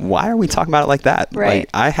 why are we talking about it like that? Right. Like,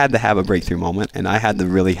 I had to have a breakthrough moment, and I had to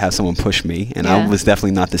really have someone push me, and I was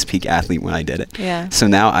definitely not this peak athlete when I did it. Yeah. So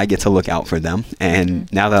now I get to look out for them,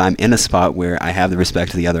 and now that I'm in a spot where I have the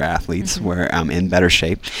respect of the other athletes, where I'm in better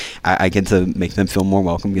shape, I get to make them feel more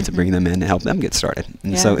welcome, get to bring them in and help them get started.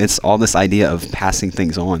 And so it's all this idea of passing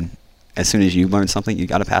things on. As soon as you learn something, you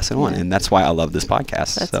got to pass it on. And that's why I love this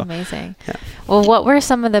podcast. That's amazing. Yeah. Well, what were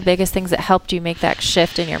some of the biggest things that helped you make that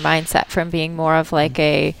shift in your mindset from being more of like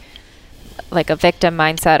a victim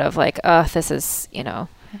mindset of like, oh, this is, you know,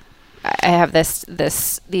 I have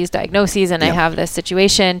these diagnoses and I have this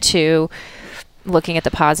situation, to looking at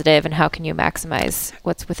the positive and how can you maximize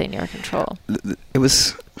what's within your control? It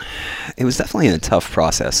was definitely a tough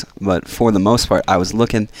process, but for the most part, I was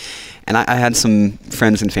looking, and I had some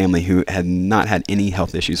friends and family who had not had any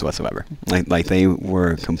health issues whatsoever. Like they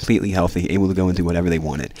were completely healthy, able to go and do whatever they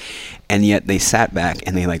wanted, and yet they sat back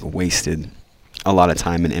and they like wasted a lot of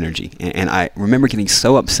time and energy. And I remember getting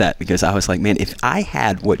so upset because I was like, man, if I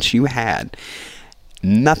had what you had,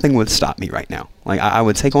 nothing would stop me right now. Like I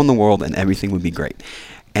would take on the world and everything would be great.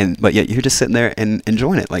 But yet you're just sitting there and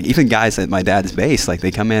enjoying it. Like even guys at my dad's base, like they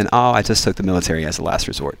come in, oh, I just took the military as a last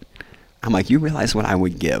resort. I'm like, you realize what I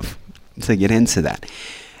would give to get into that.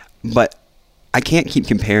 But I can't keep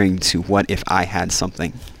comparing to what if I had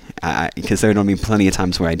something, because there are going to be plenty of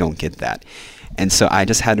times where I don't get that. And so I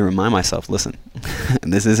just had to remind myself, listen,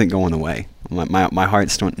 this isn't going away. My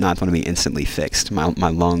heart's not going to be instantly fixed. My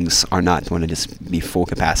lungs are not going to just be full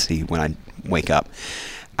capacity when I wake up.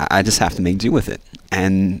 I just have to make do with it.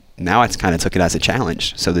 And now I kind of took it as a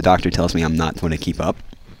challenge. So the doctor tells me I'm not going to keep up.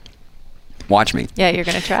 Watch me. Yeah, you're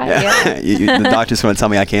going to try. The doctor's going to tell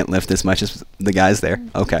me I can't lift as much as the guys there.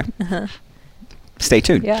 Okay. Stay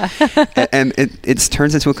tuned. Yeah. And it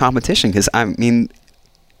turns into a competition, because I mean,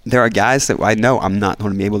 there are guys that I know I'm not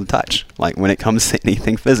going to be able to touch. Like when it comes to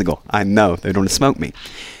anything physical, I know they're going to smoke me.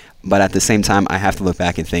 But at the same time, I have to look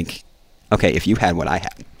back and think, okay, if you had what I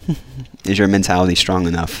had, is your mentality strong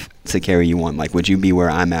enough to carry you on? Like, would you be where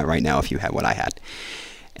I'm at right now if you had what I had?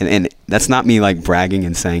 And that's not me like bragging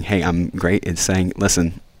and saying, hey, I'm great. It's saying,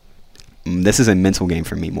 listen, this is a mental game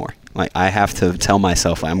for me more. Like I have to tell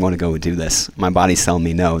myself I'm going to go do this. My body's telling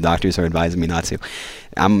me no. Doctors are advising me not to.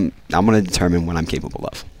 I'm going to determine what I'm capable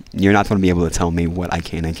of. You're not going to be able to tell me what I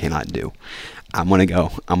can and cannot do. I'm going to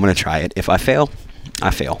go. I'm going to try it. If I fail, I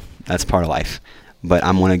fail. That's part of life. But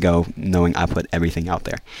I'm going to go knowing I put everything out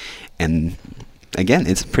there. And again,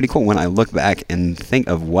 it's pretty cool when I look back and think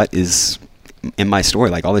of what is in my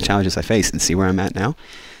story, like all the challenges I faced, and see where I'm at now.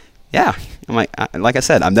 Yeah, I'm like I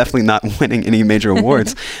said, I'm definitely not winning any major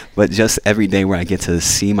awards, but just every day where I get to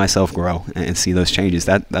see myself grow and see those changes,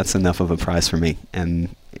 that's enough of a prize for me.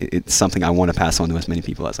 And it's something I want to pass on to as many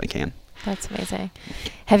people as I can. That's amazing.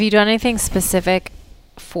 Have you done anything specific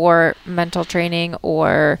for mental training,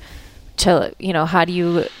 or to, you know, how do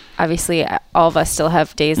you, obviously all of us still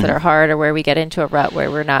have days that are hard, or where we get into a rut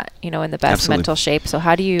where we're not, you know, in the best mental shape. So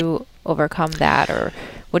how do you overcome that, or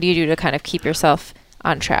what do you do to kind of keep yourself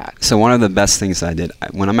on track? So one of the best things I did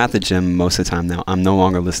when I'm at the gym, most of the time now, I'm no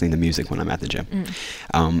longer listening to music when I'm at the gym.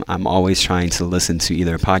 I'm always trying to listen to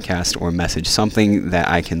either a podcast or a message, something that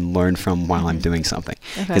I can learn from while I'm doing something.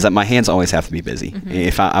 Because my hands always have to be busy.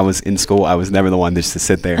 If I was in school, I was never the one just to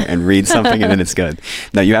sit there and read something and then it's good.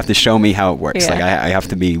 No, you have to show me how it works. Like I have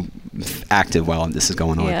to be active while this is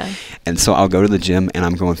going on. And so I'll go to the gym and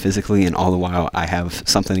I'm growing physically, and all the while I have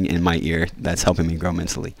something in my ear that's helping me grow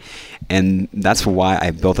mentally. And that's why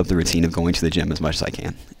I built up the routine of going to the gym as much as I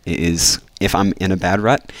can. It is, if I'm in a bad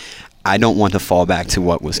rut, I don't want to fall back to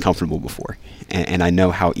what was comfortable before. And I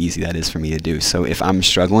know how easy that is for me to do. So if I'm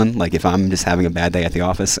struggling, like if I'm just having a bad day at the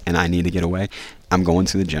office and I need to get away, I'm going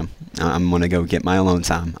to the gym. I'm going to go get my alone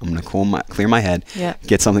time. I'm going to clear my head,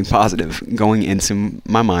 get something positive going into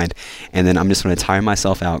my mind, and then I'm just going to tire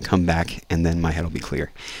myself out, come back, and then my head will be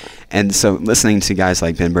clear. And so listening to guys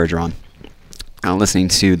like Ben Bergeron, listening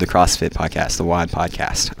to the CrossFit podcast, the WOD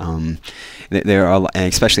podcast, there are,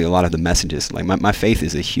 and especially a lot of the messages, like my faith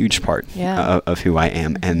is a huge part of who I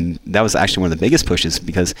am. And that was actually one of the biggest pushes,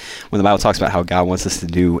 because when the Bible talks about how God wants us to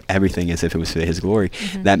do everything as if it was for his glory,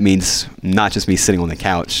 that means not just me sitting on the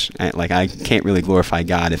couch. Like I can't really glorify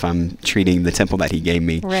God if I'm treating the temple that he gave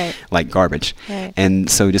me like garbage. And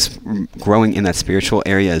so just growing in that spiritual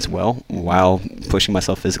area as well, while pushing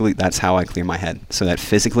myself physically, that's how I clear my head. So that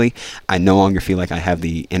physically, I no longer feel like I have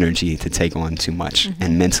the energy to take on too much.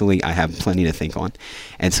 And mentally, I have plenty to think on.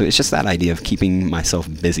 And so it's just that idea of keeping myself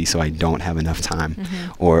busy so I don't have enough time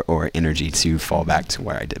or energy to fall back to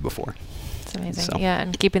where I did before. That's amazing. So. Yeah,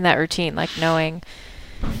 and keeping that routine, like knowing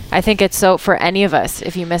I think it's so, for any of us,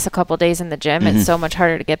 if you miss a couple days in the gym, it's so much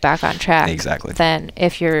harder to get back on track. Exactly. Than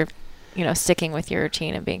if you're, sticking with your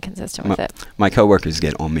routine and being consistent with it. My coworkers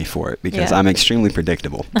get on me for it because I'm extremely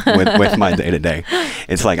predictable with my day-to-day.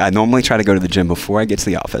 It's like I normally try to go to the gym before I get to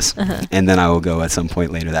the office, and then I will go at some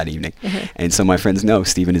point later that evening. And so my friends know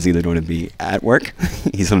Stephen is either going to be at work,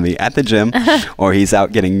 he's going to be at the gym, or he's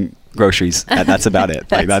out getting groceries. That's about it.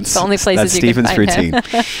 That's the only places that's you Stephen's can find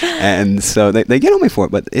routine. And so they get on me for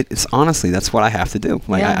it, but it's honestly, that's what I have to do.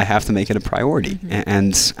 I have to make it a priority.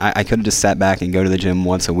 And I could have just sat back and go to the gym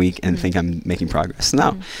once a week and think I'm making progress.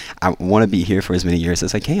 No, I want to be here for as many years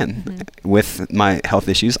as I can. With my health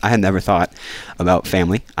issues, I had never thought about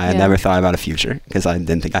family. I had never thought about a future because I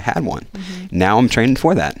didn't think I had one. Now I'm training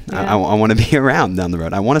for that. I want to be around down the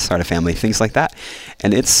road. I want to start a family, things like that.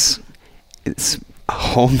 And it's a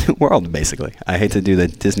whole new world, basically. I hate to do the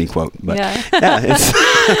Disney quote, but it's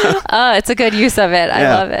it's a good use of it. I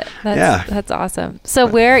love it. That's awesome.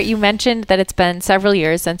 So you mentioned that it's been several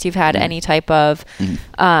years since you've had any type of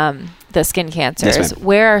the skin cancers. Yes,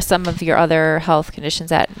 where are some of your other health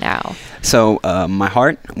conditions at now? So my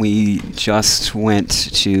heart, we just went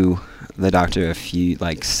to the doctor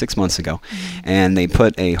 6 months ago, and they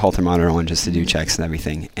put a Holter monitor on just to do checks and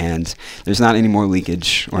everything, and there's not any more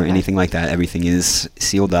leakage or anything like that. Everything is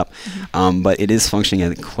sealed up, but it is functioning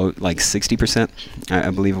at 60%,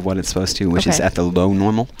 I believe, of what it's supposed to, which is at the low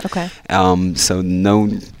normal. So no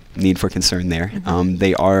need for concern there.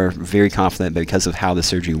 They are very confident because of how the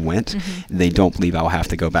surgery went. They don't believe I'll have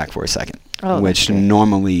to go back for a second, which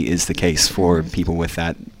normally is the case for people with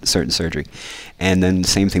that certain surgery. And then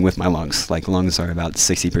same thing with my lungs. Lungs are about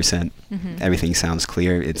 60%. Everything sounds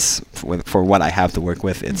clear. It's for what I have to work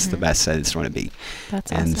with, it's the best that it's going to be.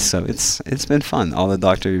 That's awesome. And so it's been fun. All the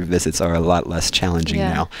doctor visits are a lot less challenging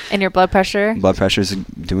now. And your blood pressure? Blood pressure's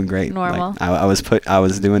doing great. Normal. I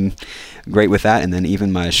was doing great with that, and then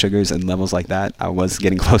even my sugars and levels like that, I was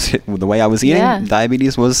getting closer. The way I was eating,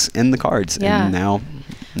 diabetes was in the cards, and now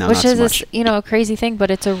which not so is much. a crazy thing, but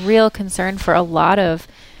it's a real concern for a lot of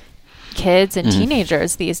kids and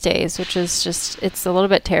teenagers these days, which is it's a little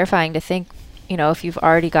bit terrifying to think, if you've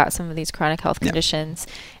already got some of these chronic health conditions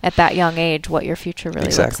at that young age, what your future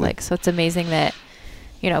really looks like. So it's amazing that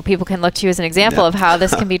people can look to you as an example of how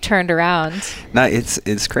this can be turned around. No,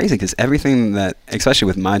 it's crazy because everything that, especially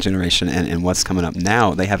with my generation and what's coming up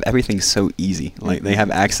now, they have everything so easy. They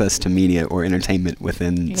have access to media or entertainment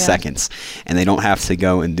within seconds, and they don't have to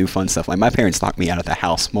go and do fun stuff. My parents locked me out of the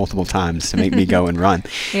house multiple times to make me go and run.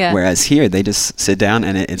 Whereas here, they just sit down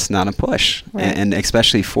and it's not a push. And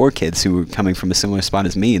especially for kids who are coming from a similar spot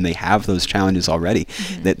as me and they have those challenges already,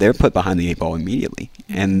 that they're put behind the 8 ball immediately.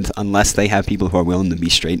 And unless they have people who are willing to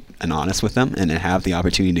be straight and honest with them and have the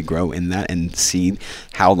opportunity to grow in that and see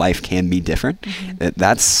how life can be different,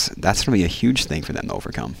 that's going to be a huge thing for them to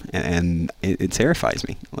overcome, and it terrifies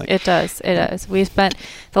me. It does. We've spent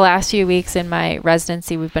the last few weeks in my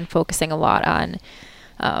residency, we've been focusing a lot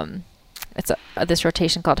on this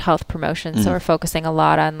rotation called health promotion. So we're focusing a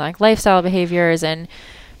lot on lifestyle behaviors and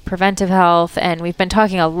preventive health, and we've been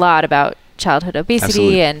talking a lot about childhood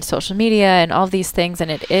obesity and social media and all these things,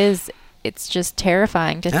 and it's just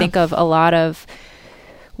terrifying to think of a lot of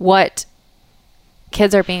what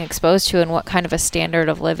kids are being exposed to and what kind of a standard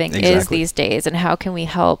of living is these days, and how can we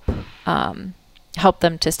help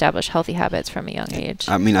them to establish healthy habits from a young age.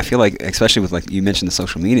 I mean, I feel like, especially with you mentioned the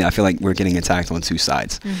social media, I feel like we're getting attacked on two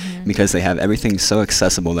sides because they have everything so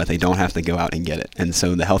accessible that they don't have to go out and get it. And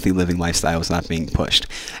so the healthy living lifestyle is not being pushed.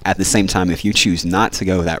 At the same time, if you choose not to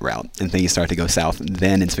go that route and things start to go south,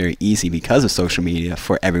 then it's very easy because of social media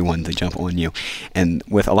for everyone to jump on you. And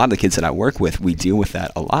with a lot of the kids that I work with, we deal with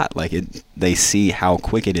that a lot. They see how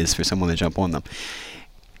quick it is for someone to jump on them.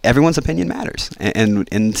 Everyone's opinion matters, and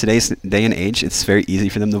in today's day and age, it's very easy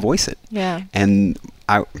for them to voice it. And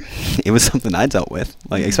it was something I dealt with,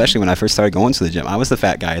 especially when I first started going to the gym. I was the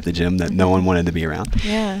fat guy at the gym that no one wanted to be around.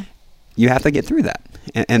 You have to get through that,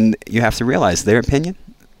 and you have to realize their opinion.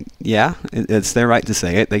 It's their right to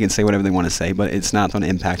say it. They can say whatever they want to say, but it's not going to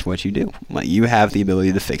impact what you do. You have the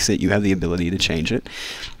ability to fix it. You have the ability to change it.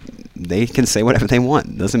 They can say whatever they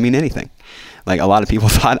want. Doesn't mean anything. A lot of people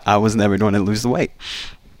thought I was never going to lose the weight.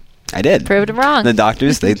 I did. Proved them wrong. The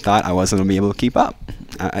doctors, they thought I wasn't going to be able to keep up.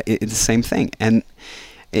 It's the same thing. And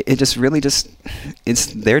it just really it's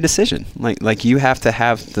their decision. You have to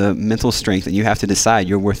have the mental strength, and you have to decide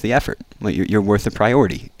you're worth the effort. You're worth the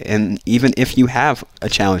priority. And even if you have a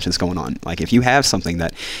challenge that's going on, if you have something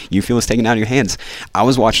that you feel is taken out of your hands. I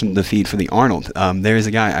was watching the feed for the Arnold. There's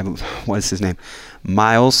a guy, what is his name?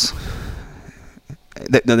 Miles.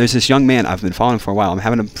 there's this young man I've been following for a while. I'm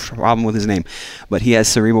having a problem with his name, but he has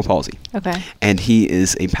cerebral palsy. Okay. And he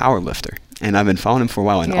is a power lifter. And I've been following him for a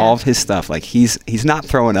while, and all of his stuff, like he's not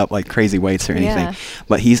throwing up like crazy weights or anything,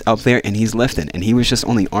 but he's up there and he's lifting. And he was just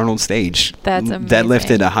on the Arnold stage. That's amazing.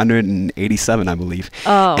 Deadlifted 187, I believe.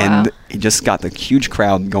 Oh, and wow. he just got the huge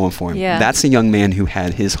crowd going for him. Yeah. That's a young man who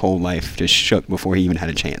had his whole life just shook before he even had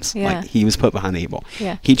a chance. Yeah. Like he was put behind the eight ball.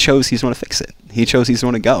 Yeah. He chose he's going to fix it. He chose he's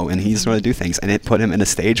going to go, and he's going to do things. And it put him in a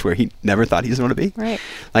stage where he never thought he was going to be. Right.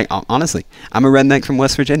 Like, honestly, I'm a redneck from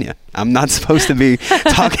West Virginia. I'm not supposed to be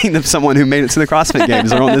talking to someone who made it to the CrossFit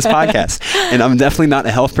Games or on this podcast. And I'm definitely not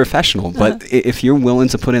a health professional. But if you're willing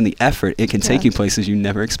to put in the effort, it can take you places you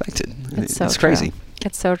never expected. It's crazy.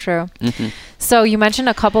 It's so true. Mm-hmm. So you mentioned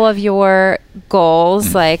a couple of your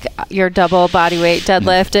goals, like your double body weight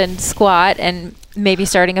deadlift and squat, and maybe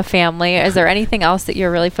starting a family. Is there anything else that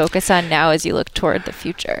you're really focused on now as you look toward the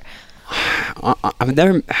future? I've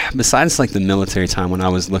never, besides like the military time when I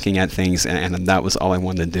was looking at things and that was all I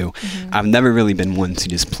wanted to do, I've never really been one to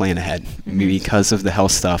just plan ahead. Because of the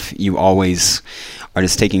health stuff, you always are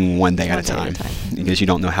just taking one day at a time because you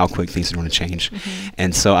don't know how quick things are going to change.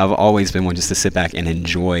 And so I've always been one just to sit back and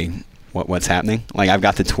enjoy what's happening. Like I've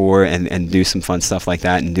got to tour and do some fun stuff like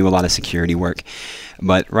that and do a lot of security work.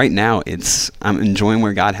 But right now I'm enjoying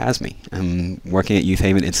where God has me. I'm working at Youth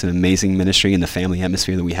Haven. It's an amazing ministry, and the family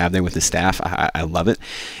atmosphere that we have there with the staff, I love it.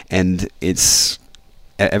 And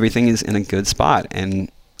everything is in a good spot.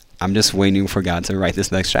 And I'm just waiting for God to write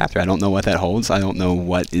this next chapter. I don't know what that holds. I don't know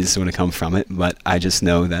what is going to come from it, but I just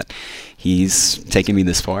know that He's taken me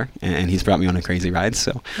this far and He's brought me on a crazy ride.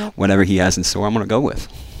 So whatever He has in store, I'm going to go with.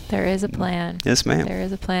 There is a plan. Yes, ma'am. There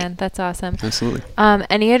is a plan. That's awesome. Absolutely.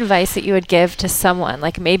 Any advice that you would give to someone,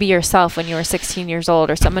 like maybe yourself when you were 16 years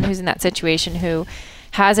old, or someone who's in that situation who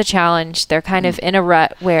has a challenge, they're kind of in a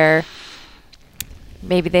rut where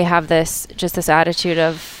maybe they have this attitude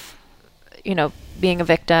of, being a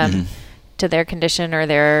victim to their condition or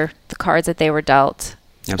the cards that they were dealt.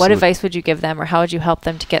 Absolutely. What advice would you give them, or how would you help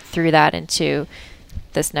them to get through that into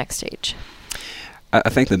this next stage? I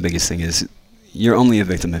think the biggest thing is you're only a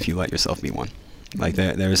victim if you let yourself be one. Like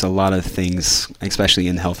there's a lot of things, especially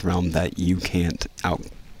in the health realm, that you can't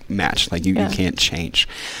outmatch. Like you can't change.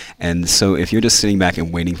 And so if you're just sitting back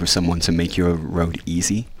and waiting for someone to make your road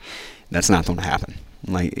easy, that's not going to happen.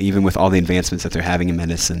 Like even with all the advancements that they're having in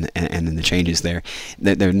medicine and the changes there,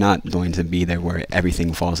 they're not going to be there where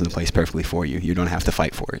everything falls into place perfectly for you. You don't have to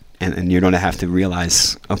fight for it. And you're going to have to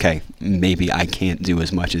realize, okay, maybe I can't do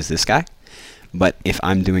as much as this guy. But if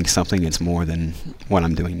I'm doing something, it's more than what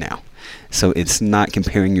I'm doing now. So it's not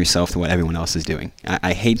comparing yourself to what everyone else is doing.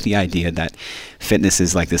 I hate the idea that fitness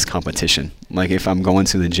is like this competition. Like if I'm going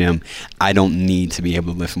to the gym, I don't need to be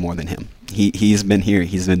able to lift more than him. He's been here.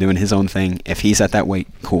 He's been doing his own thing. If he's at that weight,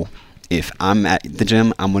 cool. If I'm at the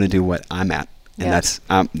gym, I'm going to do what I'm at.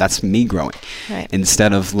 And that's me growing. Right.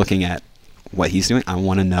 Instead of looking at what he's doing, I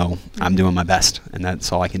want to know I'm doing my best. And that's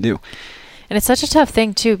all I can do. And it's such a tough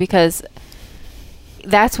thing, too, because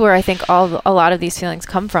that's where I think a lot of these feelings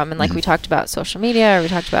come from. And like we talked about social media, or we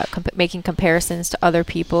talked about making comparisons to other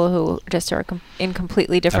people who just are in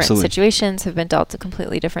completely different situations, have been dealt a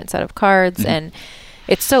completely different set of cards. And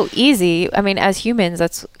it's so easy. I mean, as humans,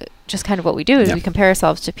 that's just kind of what we do, is we compare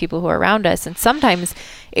ourselves to people who are around us. And sometimes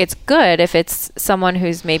it's good if it's someone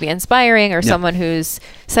who's maybe inspiring or someone who's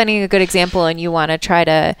setting a good example and you want to try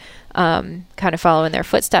to kind of follow in their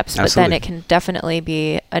footsteps. But then it can definitely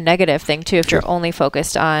be a negative thing too if you're only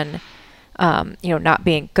focused on not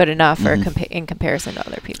being good enough or in comparison to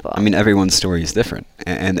other people. I mean, everyone's story is different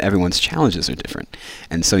and everyone's challenges are different.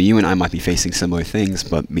 And so you and I might be facing similar things,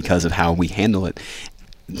 but because of how we handle it,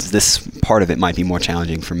 this part of it might be more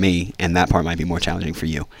challenging for me and that part might be more challenging for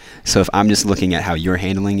you. So if I'm just looking at how you're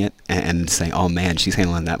handling it and saying, oh man, she's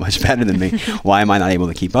handling that much better than me, why am I not able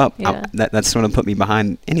to keep up? That's sort of put me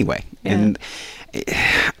behind anyway. And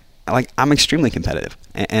I'm extremely competitive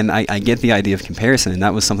and I get the idea of comparison, and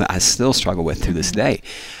that was something I still struggle with to this day.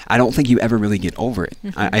 I don't think you ever really get over it.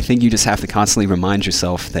 I think you just have to constantly remind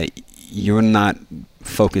yourself that you're not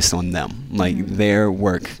focused on them. Like their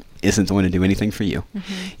work isn't going to do anything for you.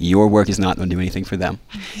 Your work is not going to do anything for them.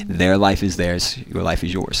 Their life is theirs. Your life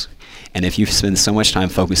is yours. And if you spend so much time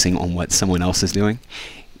focusing on what someone else is doing,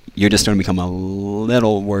 you're just going to become a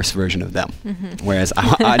little worse version of them. Whereas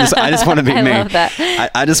I just want to be me. I love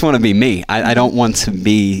that. I just want to be me. I don't want to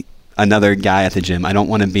be another guy at the gym. I don't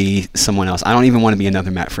want to be someone else. I don't even want to be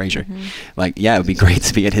another Matt Frazier. Like, yeah, it would be great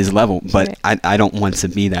to be at his level, but I don't want to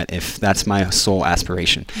be that if that's my sole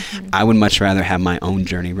aspiration. I would much rather have my own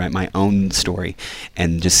journey, write my own story,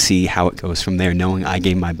 and just see how it goes from there, knowing I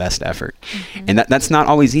gave my best effort. And that's not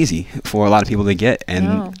always easy for a lot of people to get.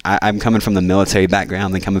 And I'm coming from the military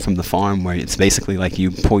background and coming from the farm, where it's basically like you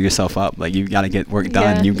pull yourself up, like you got to get work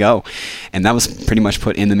done, you go. And that was pretty much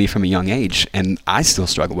put into me from a young age, and I still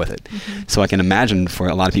struggle with it. So I can imagine for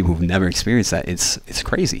a lot of people who've never experienced that, it's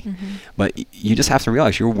crazy. But you just have to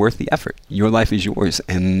realize you're worth the effort. Your life is yours,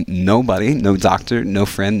 and nobody, no doctor, no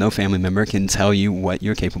friend, no family member can tell you what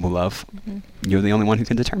you're capable of. You're the only one who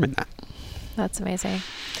can determine that. That's amazing.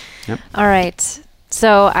 Yep. All right.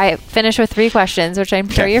 So I finished with 3 questions, which I'm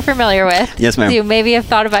sure you're familiar with. Yes, ma'am. You maybe have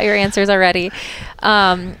thought about your answers already.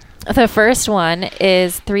 The first one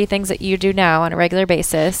is 3 things that you do now on a regular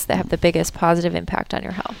basis that have the biggest positive impact on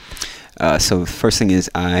your health. So the first thing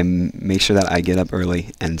is I make sure that I get up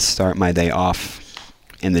early and start my day off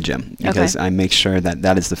in the gym, because I make sure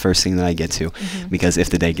that is the first thing that I get to, because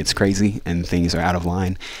if the day gets crazy and things are out of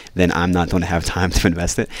line, then I'm not going to have time to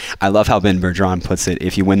invest it. I love how Ben Bergeron puts it: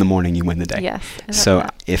 if you win the morning, you win the day. Yes. So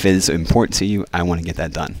if it is important to you, I want to get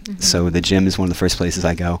that done. So the gym is one of the first places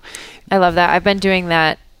I go. I love that. I've been doing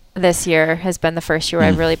that. This year has been the first year where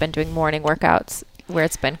I've really been doing morning workouts, where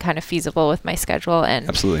it's been kind of feasible with my schedule, and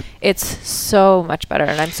absolutely, it's so much better,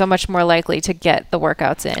 and I'm so much more likely to get the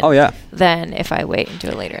workouts in than if I wait and do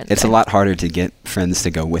it later in the It's day. a lot harder to get friends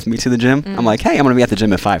to go with me to the gym. I'm like, hey, I'm going to be at the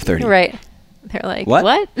gym at 5:30. Right. They're like,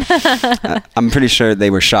 what? I'm pretty sure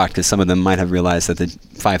they were shocked, because some of them might have realized that the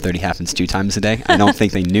 5:30 happens 2 times a day. I don't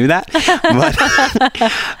think they knew that,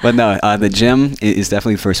 but no, the gym is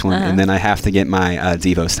definitely the first one, and then I have to get my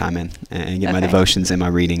Devos time in and get my devotions and my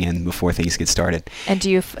reading in before things get started. And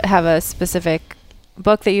do you have a specific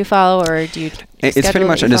book that you follow, or do you it's pretty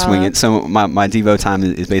much I just wing it. So my Devo time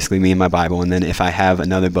is basically me and my Bible, and then if I have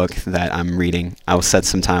another book that I'm reading, I will set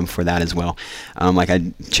some time for that as well. Like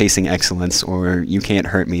Chasing Excellence or You Can't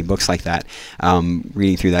Hurt Me, books like that.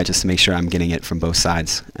 Reading through that just to make sure I'm getting it from both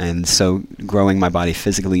sides, and so growing my body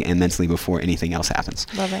physically and mentally before anything else happens.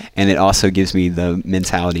 Love it. And it also gives me the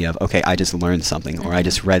mentality of, okay, I just learned something, or I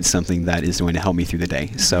just read something that is going to help me through the day.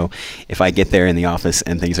 So if I get there in the office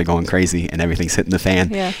and things are going crazy and everything's hitting the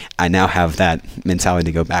fan, I now have that mentality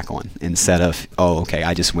to go back on, instead of, oh, okay,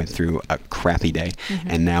 I just went through a crappy day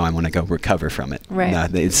and now I want to go recover from it.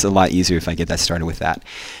 It's a lot easier if I get that started with that.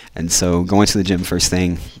 And so going to the gym first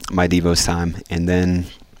thing, my Devos time, and then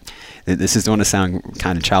this is going to sound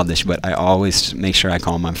kind of childish, but I always make sure I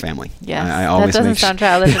call my family. Yes, I always that doesn't sound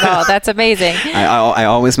childish at all. That's amazing. I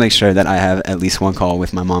always make sure that I have at least one call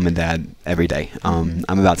with my mom and dad every day. I'm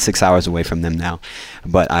about 6 hours away from them now,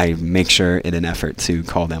 but I make sure in an effort to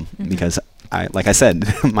call them, because like I said,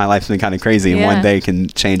 my life's been kind of crazy, and one day can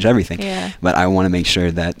change everything. But I want to make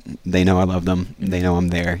sure that they know I love them, they know I'm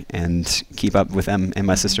there, and keep up with them and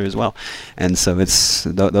my sister as well. And so it's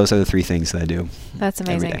those are the 3 things that I do. That's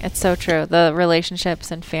amazing. It's so true. The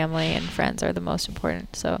relationships and family and friends are the most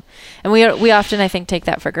important. So, and we often, I think, take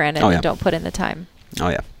that for granted and don't put in the time.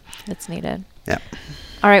 That's needed.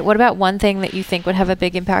 All right. What about one thing that you think would have a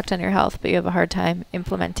big impact on your health, but you have a hard time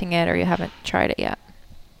implementing it, or you haven't tried it yet?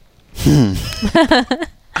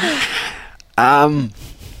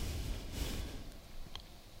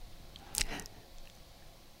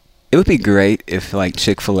 It would be great if like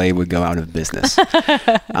Chick-fil-A would go out of business.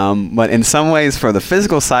 But in some ways, for the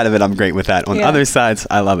physical side of it, I'm great with that. On other sides,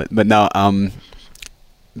 I love it. But no,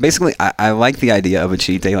 basically, I like the idea of a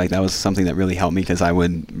cheat day. Like, that was something that really helped me, because I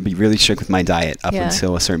would be really strict with my diet up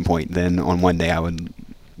until a certain point. Then on one day, I would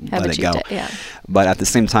let it go. But at the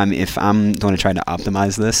same time, if I'm going to try to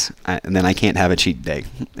optimize this, then I can't have a cheat day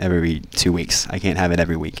every 2 weeks. I can't have it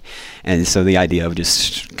every week. And so the idea of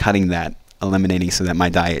just cutting that, eliminating, so that my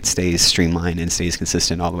diet stays streamlined and stays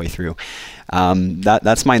consistent all the way through.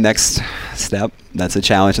 That's my next step. That's a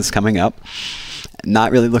challenge that's coming up.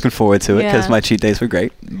 Not really looking forward to it, because my cheat days were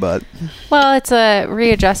great. But well, it's a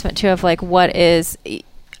readjustment too of like what is.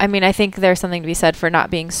 I mean, I think there's something to be said for not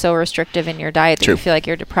being so restrictive in your diet that you feel like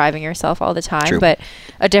you're depriving yourself all the time. But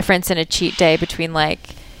a difference in a cheat day between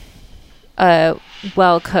like a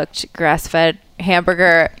well-cooked grass-fed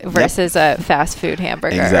hamburger versus a fast food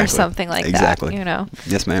hamburger or something like that, you know?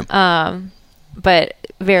 Yes, ma'am. But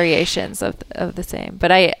variations of the same.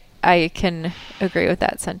 But I can agree with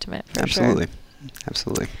that sentiment for sure.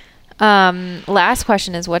 Absolutely. Last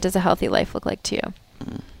question is, what does a healthy life look like to you?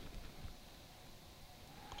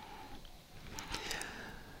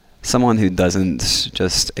 Someone who doesn't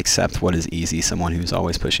just accept what is easy, someone who's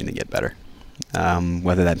always pushing to get better.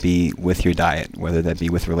 whether that be with your diet, whether that be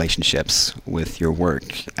with relationships, with your work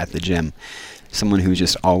at the gym. Someone who's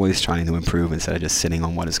just always trying to improve instead of just sitting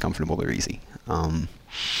on what is comfortable or easy.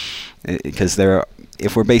 Because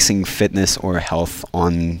if we're basing fitness or health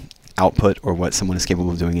on output or what someone is capable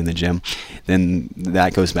of doing in the gym, then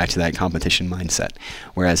that goes back to that competition mindset.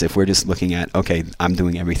 Whereas if we're just looking at, okay, I'm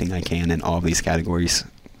doing everything I can in all of these categories,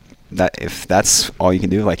 that if that's all you can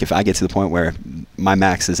do, like if I get to the point where my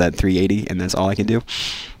max is at 380 and that's all I can do,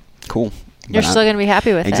 cool. You're still going to be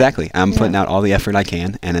happy with it. Exactly. I'm putting out all the effort I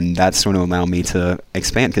can, and then that's going to allow me to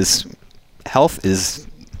expand, because health is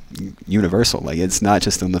universal. Like, it's not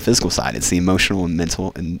just on the physical side, it's the emotional and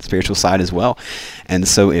mental and spiritual side as well. And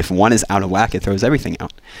so if one is out of whack, it throws everything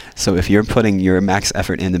out. So if you're putting your max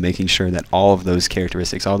effort into making sure that all of those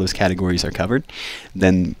characteristics, all those categories are covered,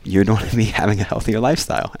 then you're going to be having a healthier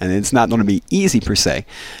lifestyle. And it's not going to be easy per se,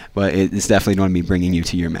 but it's definitely going to be bringing you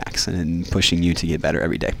to your max and pushing you to get better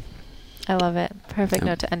every day. I love it. Perfect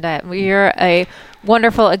note to end at. You're a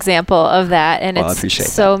wonderful example of that, and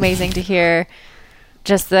it's so amazing to hear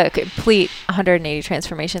just the complete 180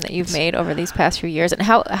 transformation that you've made over these past few years. And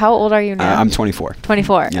how old are you now? I'm 24.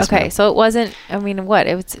 24. Yes, okay, ma'am. So it wasn't,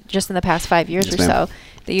 it was just in the past 5 years Yes, or ma'am. so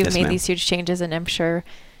that you've Yes, made ma'am. these huge changes, and I'm sure,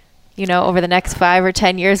 over the next 5 or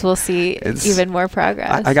 10 years, we'll see even more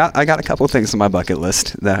progress. I got a couple of things on my bucket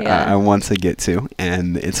list that Yeah. I want to get to,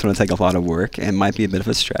 and it's going to take a lot of work and might be a bit of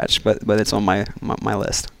a stretch, but it's on my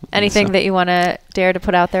list. Anything that you want to dare to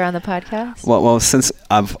put out there on the podcast? Well, since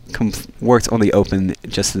I've worked on the Open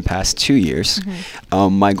just the past 2 years,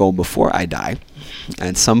 my goal before I die,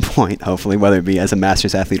 at some point, hopefully, whether it be as a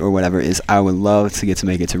masters athlete or whatever, is I would love to get to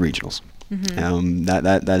make it to regionals.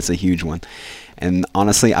 That's a huge one. And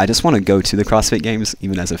honestly, I just want to go to the CrossFit Games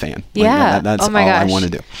even as a fan. Yeah. That's oh my all gosh. I want to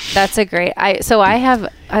do. That's a great. I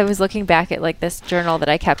was looking back at like this journal that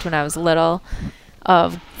I kept when I was little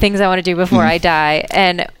of things I want to do before I die,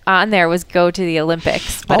 and on there was go to the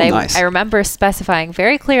Olympics. But nice. I remember specifying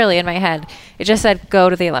very clearly in my head, it just said go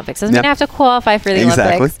to the Olympics. Doesn't mean I have to qualify for the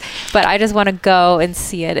Olympics, but I just want to go and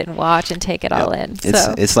see it and watch and take it all in.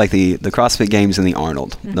 It's like the CrossFit Games and the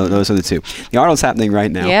Arnold. Those are the two. The Arnold's happening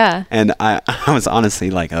right now. Yeah. And I was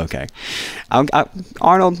honestly like, okay,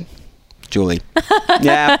 Arnold, Julie.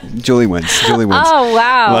 Yeah, Julie wins. Oh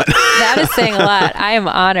wow, that is saying a lot. I am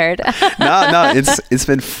honored. No, it's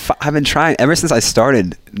been. I've been trying ever since I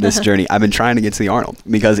started this journey. I've been trying to get to the Arnold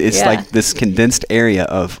because it's like this condensed area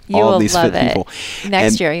of all of these fit people.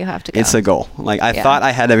 Next year you have to go. It's a goal. Like I thought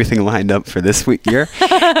I had everything lined up for this year,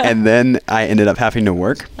 and then I ended up having to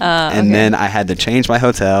work, and then I had to change my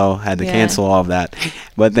hotel, had to cancel all of that.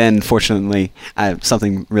 But then, fortunately,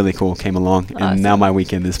 something really cool came along, and now my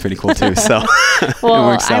weekend is pretty cool too. So well,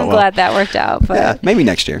 it works out I'm glad that worked out. But yeah, maybe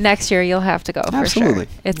next year. Next year you'll have to go for sure.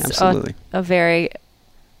 It's Absolutely. A very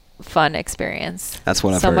fun experience. That's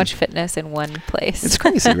what I've heard. So much fitness in one place. It's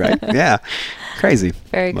crazy, right? Yeah. Crazy.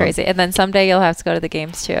 Very crazy. And then someday you'll have to go to the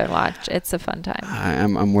games too and watch. It's a fun time.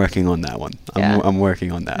 I'm working on that one. I'm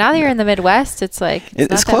working on that. Now that you're in the Midwest, it's like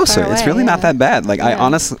it's closer. It's really not that bad. Like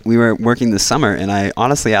we were working this summer, and I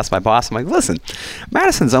honestly asked my boss, I'm like, listen,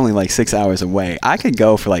 Madison's only like 6 hours away. I could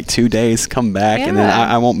go for like 2 days, come back, and then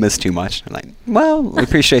I won't miss too much. I'm like, well, we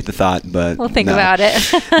appreciate the thought, but we'll think about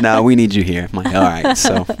it. No, we need you here. I'm like, all right.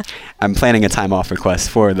 So I'm planning a time off request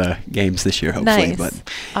for the games this year, hopefully. Nice. But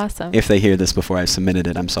awesome. If they hear this before I've submitted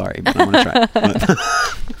it, I'm sorry, but I'm going to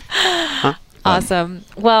try. Awesome.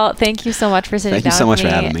 Well, thank you so much for sitting down with me. Thank you so much for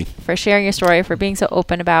having me. For sharing your story, for being so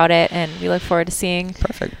open about it, and we look forward to seeing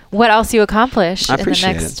Perfect. what else you accomplish I in the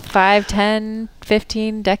appreciate next 5, 10,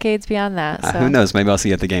 15 decades beyond that. So. Who knows? Maybe I'll see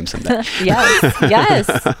you at the game someday.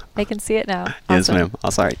 Yes. I can see it now. Awesome. Yes, ma'am. Oh,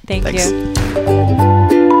 sorry. Thanks.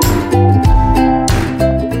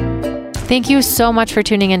 Thank you so much for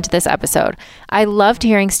tuning into this episode. I loved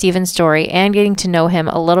hearing Steven's story and getting to know him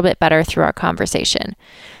a little bit better through our conversation.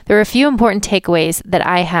 There were a few important takeaways that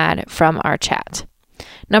I had from our chat.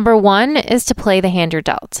 Number 1 is to play the hand you're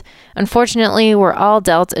dealt. Unfortunately, we're all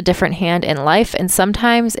dealt a different hand in life, and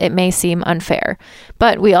sometimes it may seem unfair.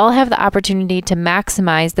 But we all have the opportunity to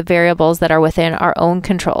maximize the variables that are within our own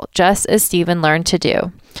control, just as Steven learned to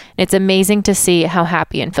do. It's amazing to see how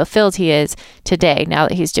happy and fulfilled he is today now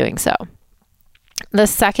that he's doing so. The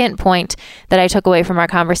second point that I took away from our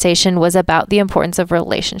conversation was about the importance of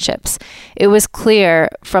relationships. It was clear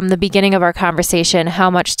from the beginning of our conversation how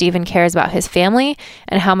much Steven cares about his family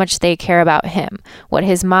and how much they care about him. What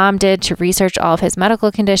his mom did to research all of his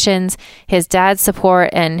medical conditions, his dad's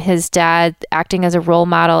support and his dad acting as a role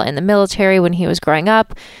model in the military when he was growing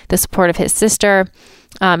up, the support of his sister.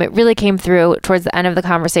 It really came through towards the end of the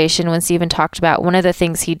conversation when Stephen talked about one of the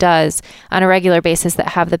things he does on a regular basis that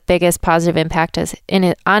have the biggest positive impact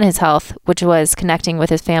on his health, which was connecting with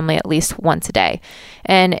his family at least once a day.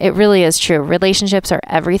 And it really is true. Relationships are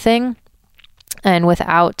everything. And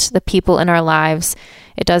without the people in our lives,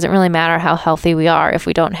 it doesn't really matter how healthy we are if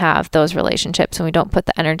we don't have those relationships and we don't put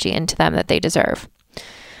the energy into them that they deserve.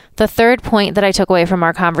 The third point that I took away from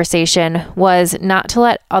our conversation was not to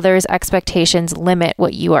let others' expectations limit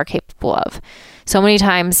what you are capable of. So many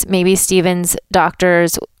times, maybe Stephen's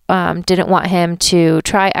doctors didn't want him to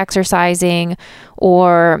try exercising,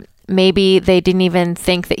 or maybe they didn't even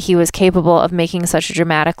think that he was capable of making such a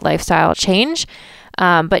dramatic lifestyle change.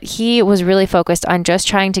 But he was really focused on just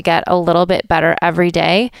trying to get a little bit better every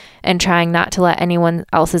day and trying not to let anyone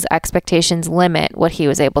else's expectations limit what he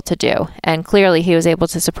was able to do. And clearly he was able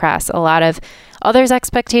to suppress a lot of others'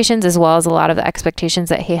 expectations as well as a lot of the expectations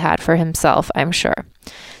that he had for himself, I'm sure.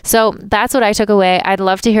 So that's what I took away. I'd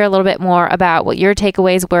love to hear a little bit more about what your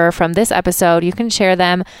takeaways were from this episode. You can share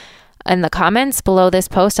them in the comments below this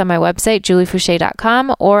post on my website,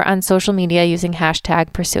 juliefoucher.com, or on social media using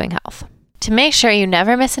hashtag Pursuing Health. To make sure you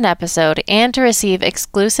never miss an episode and to receive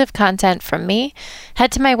exclusive content from me,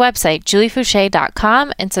 head to my website,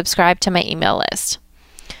 juliefoucher.com, and subscribe to my email list.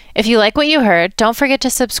 If you like what you heard, don't forget to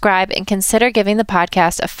subscribe and consider giving the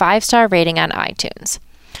podcast a 5-star rating on iTunes.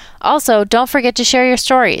 Also, don't forget to share your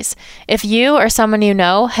stories. If you or someone you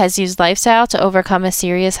know has used lifestyle to overcome a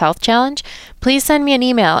serious health challenge, please send me an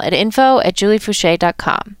email at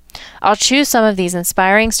info@juliefoucher.com. I'll choose some of these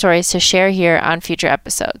inspiring stories to share here on future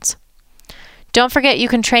episodes. Don't forget you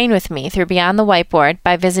can train with me through Beyond the Whiteboard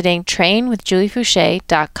by visiting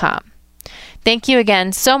trainwithjuliefoucher.com. Thank you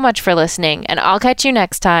again so much for listening, and I'll catch you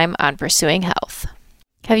next time on Pursuing Health.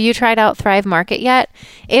 Have you tried out Thrive Market yet?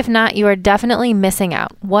 If not, you are definitely missing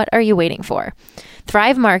out. What are you waiting for?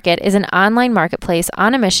 Thrive Market is an online marketplace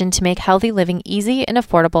on a mission to make healthy living easy and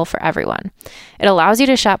affordable for everyone. It allows you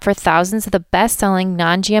to shop for thousands of the best-selling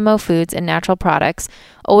non-GMO foods and natural products,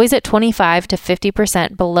 always at 25 to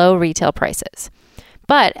 50% below retail prices.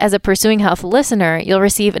 But as a Pursuing Health listener, you'll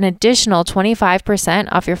receive an additional 25%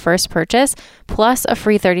 off your first purchase, plus a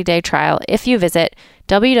free 30-day trial if you visit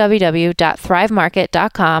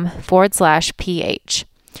www.thrivemarket.com/ph.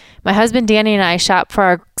 My husband Danny and I shop for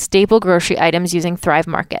our staple grocery items using Thrive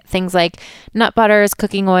Market. Things like nut butters,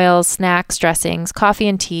 cooking oils, snacks, dressings, coffee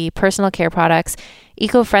and tea, personal care products,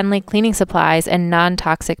 eco-friendly cleaning supplies, and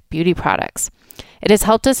non-toxic beauty products. It has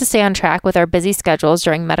helped us to stay on track with our busy schedules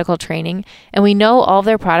during medical training, and we know all of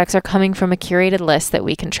their products are coming from a curated list that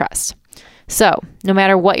we can trust. So, no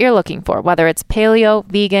matter what you're looking for, whether it's paleo,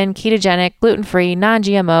 vegan, ketogenic, gluten-free,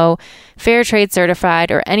 non-GMO, fair trade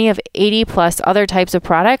certified, or any of 80 plus other types of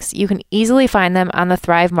products, you can easily find them on the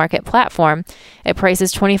Thrive Market platform at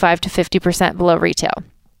prices 25 to 50% below retail.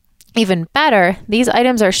 Even better, these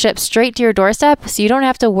items are shipped straight to your doorstep, so you don't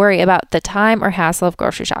have to worry about the time or hassle of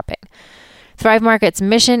grocery shopping. Thrive Market's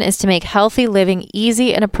mission is to make healthy living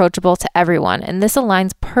easy and approachable to everyone, and this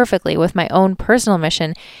aligns perfectly with my own personal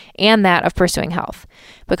mission and that of Pursuing Health.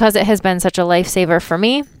 Because it has been such a lifesaver for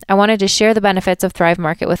me, I wanted to share the benefits of Thrive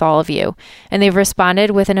Market with all of you, and they've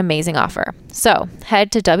responded with an amazing offer. So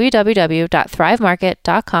head to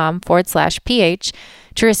www.thrivemarket.com/ph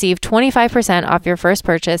to receive 25% off your first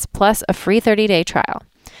purchase plus a free 30-day trial.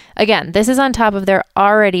 Again, this is on top of their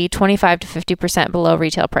already 25 to 50% below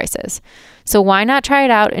retail prices. So why not try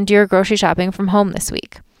it out and do your grocery shopping from home this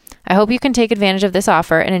week? I hope you can take advantage of this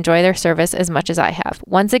offer and enjoy their service as much as I have.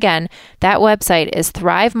 Once again, that website is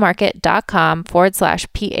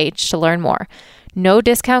thrivemarket.com/ph to learn more. No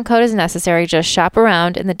discount code is necessary, just shop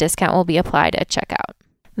around and the discount will be applied at checkout.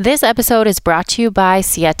 This episode is brought to you by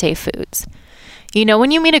Siete Foods. You know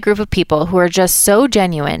when you meet a group of people who are just so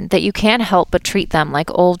genuine that you can't help but treat them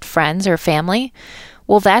like old friends or family?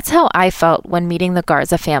 Well, that's how I felt when meeting the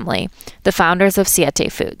Garza family, the founders of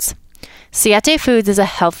Siete Foods. Siete Foods is a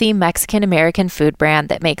healthy Mexican-American food brand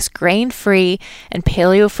that makes grain-free and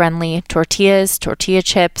paleo-friendly tortillas, tortilla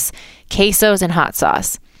chips, quesos, and hot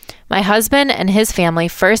sauce. My husband and his family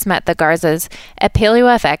first met the Garzas at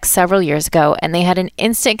PaleoFX several years ago, and they had an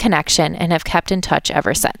instant connection and have kept in touch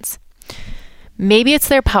ever since. Maybe it's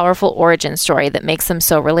their powerful origin story that makes them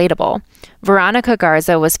so relatable. Veronica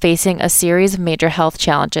Garza was facing a series of major health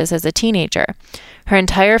challenges as a teenager. Her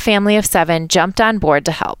entire family of 7 jumped on board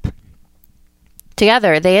to help.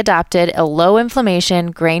 Together, they adopted a low-inflammation,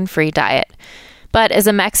 grain-free diet. But as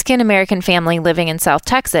a Mexican-American family living in South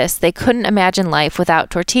Texas, they couldn't imagine life without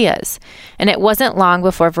tortillas. And it wasn't long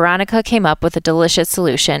before Veronica came up with a delicious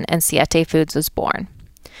solution and Siete Foods was born.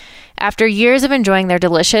 After years of enjoying their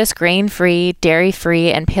delicious grain-free,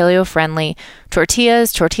 dairy-free, and paleo-friendly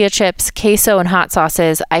tortillas, tortilla chips, queso, and hot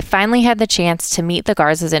sauces, I finally had the chance to meet the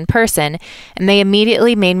Garzas in person, and they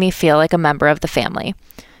immediately made me feel like a member of the family.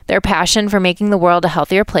 Their passion for making the world a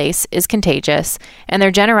healthier place is contagious, and their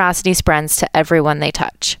generosity spreads to everyone they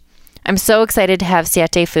touch. I'm so excited to have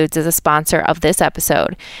Siete Foods as a sponsor of this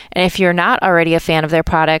episode, and if you're not already a fan of their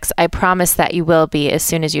products, I promise that you will be as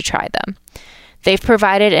soon as you try them. They've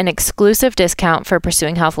provided an exclusive discount for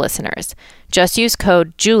Pursuing Health listeners. Just use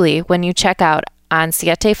code JULIE when you check out on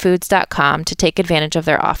sietefoods.com to take advantage of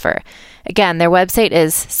their offer. Again, their website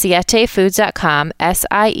is sietefoods.com,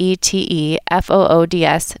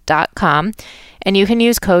 sietefoods.com, and you can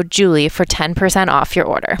use code JULIE for 10% off your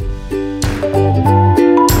order.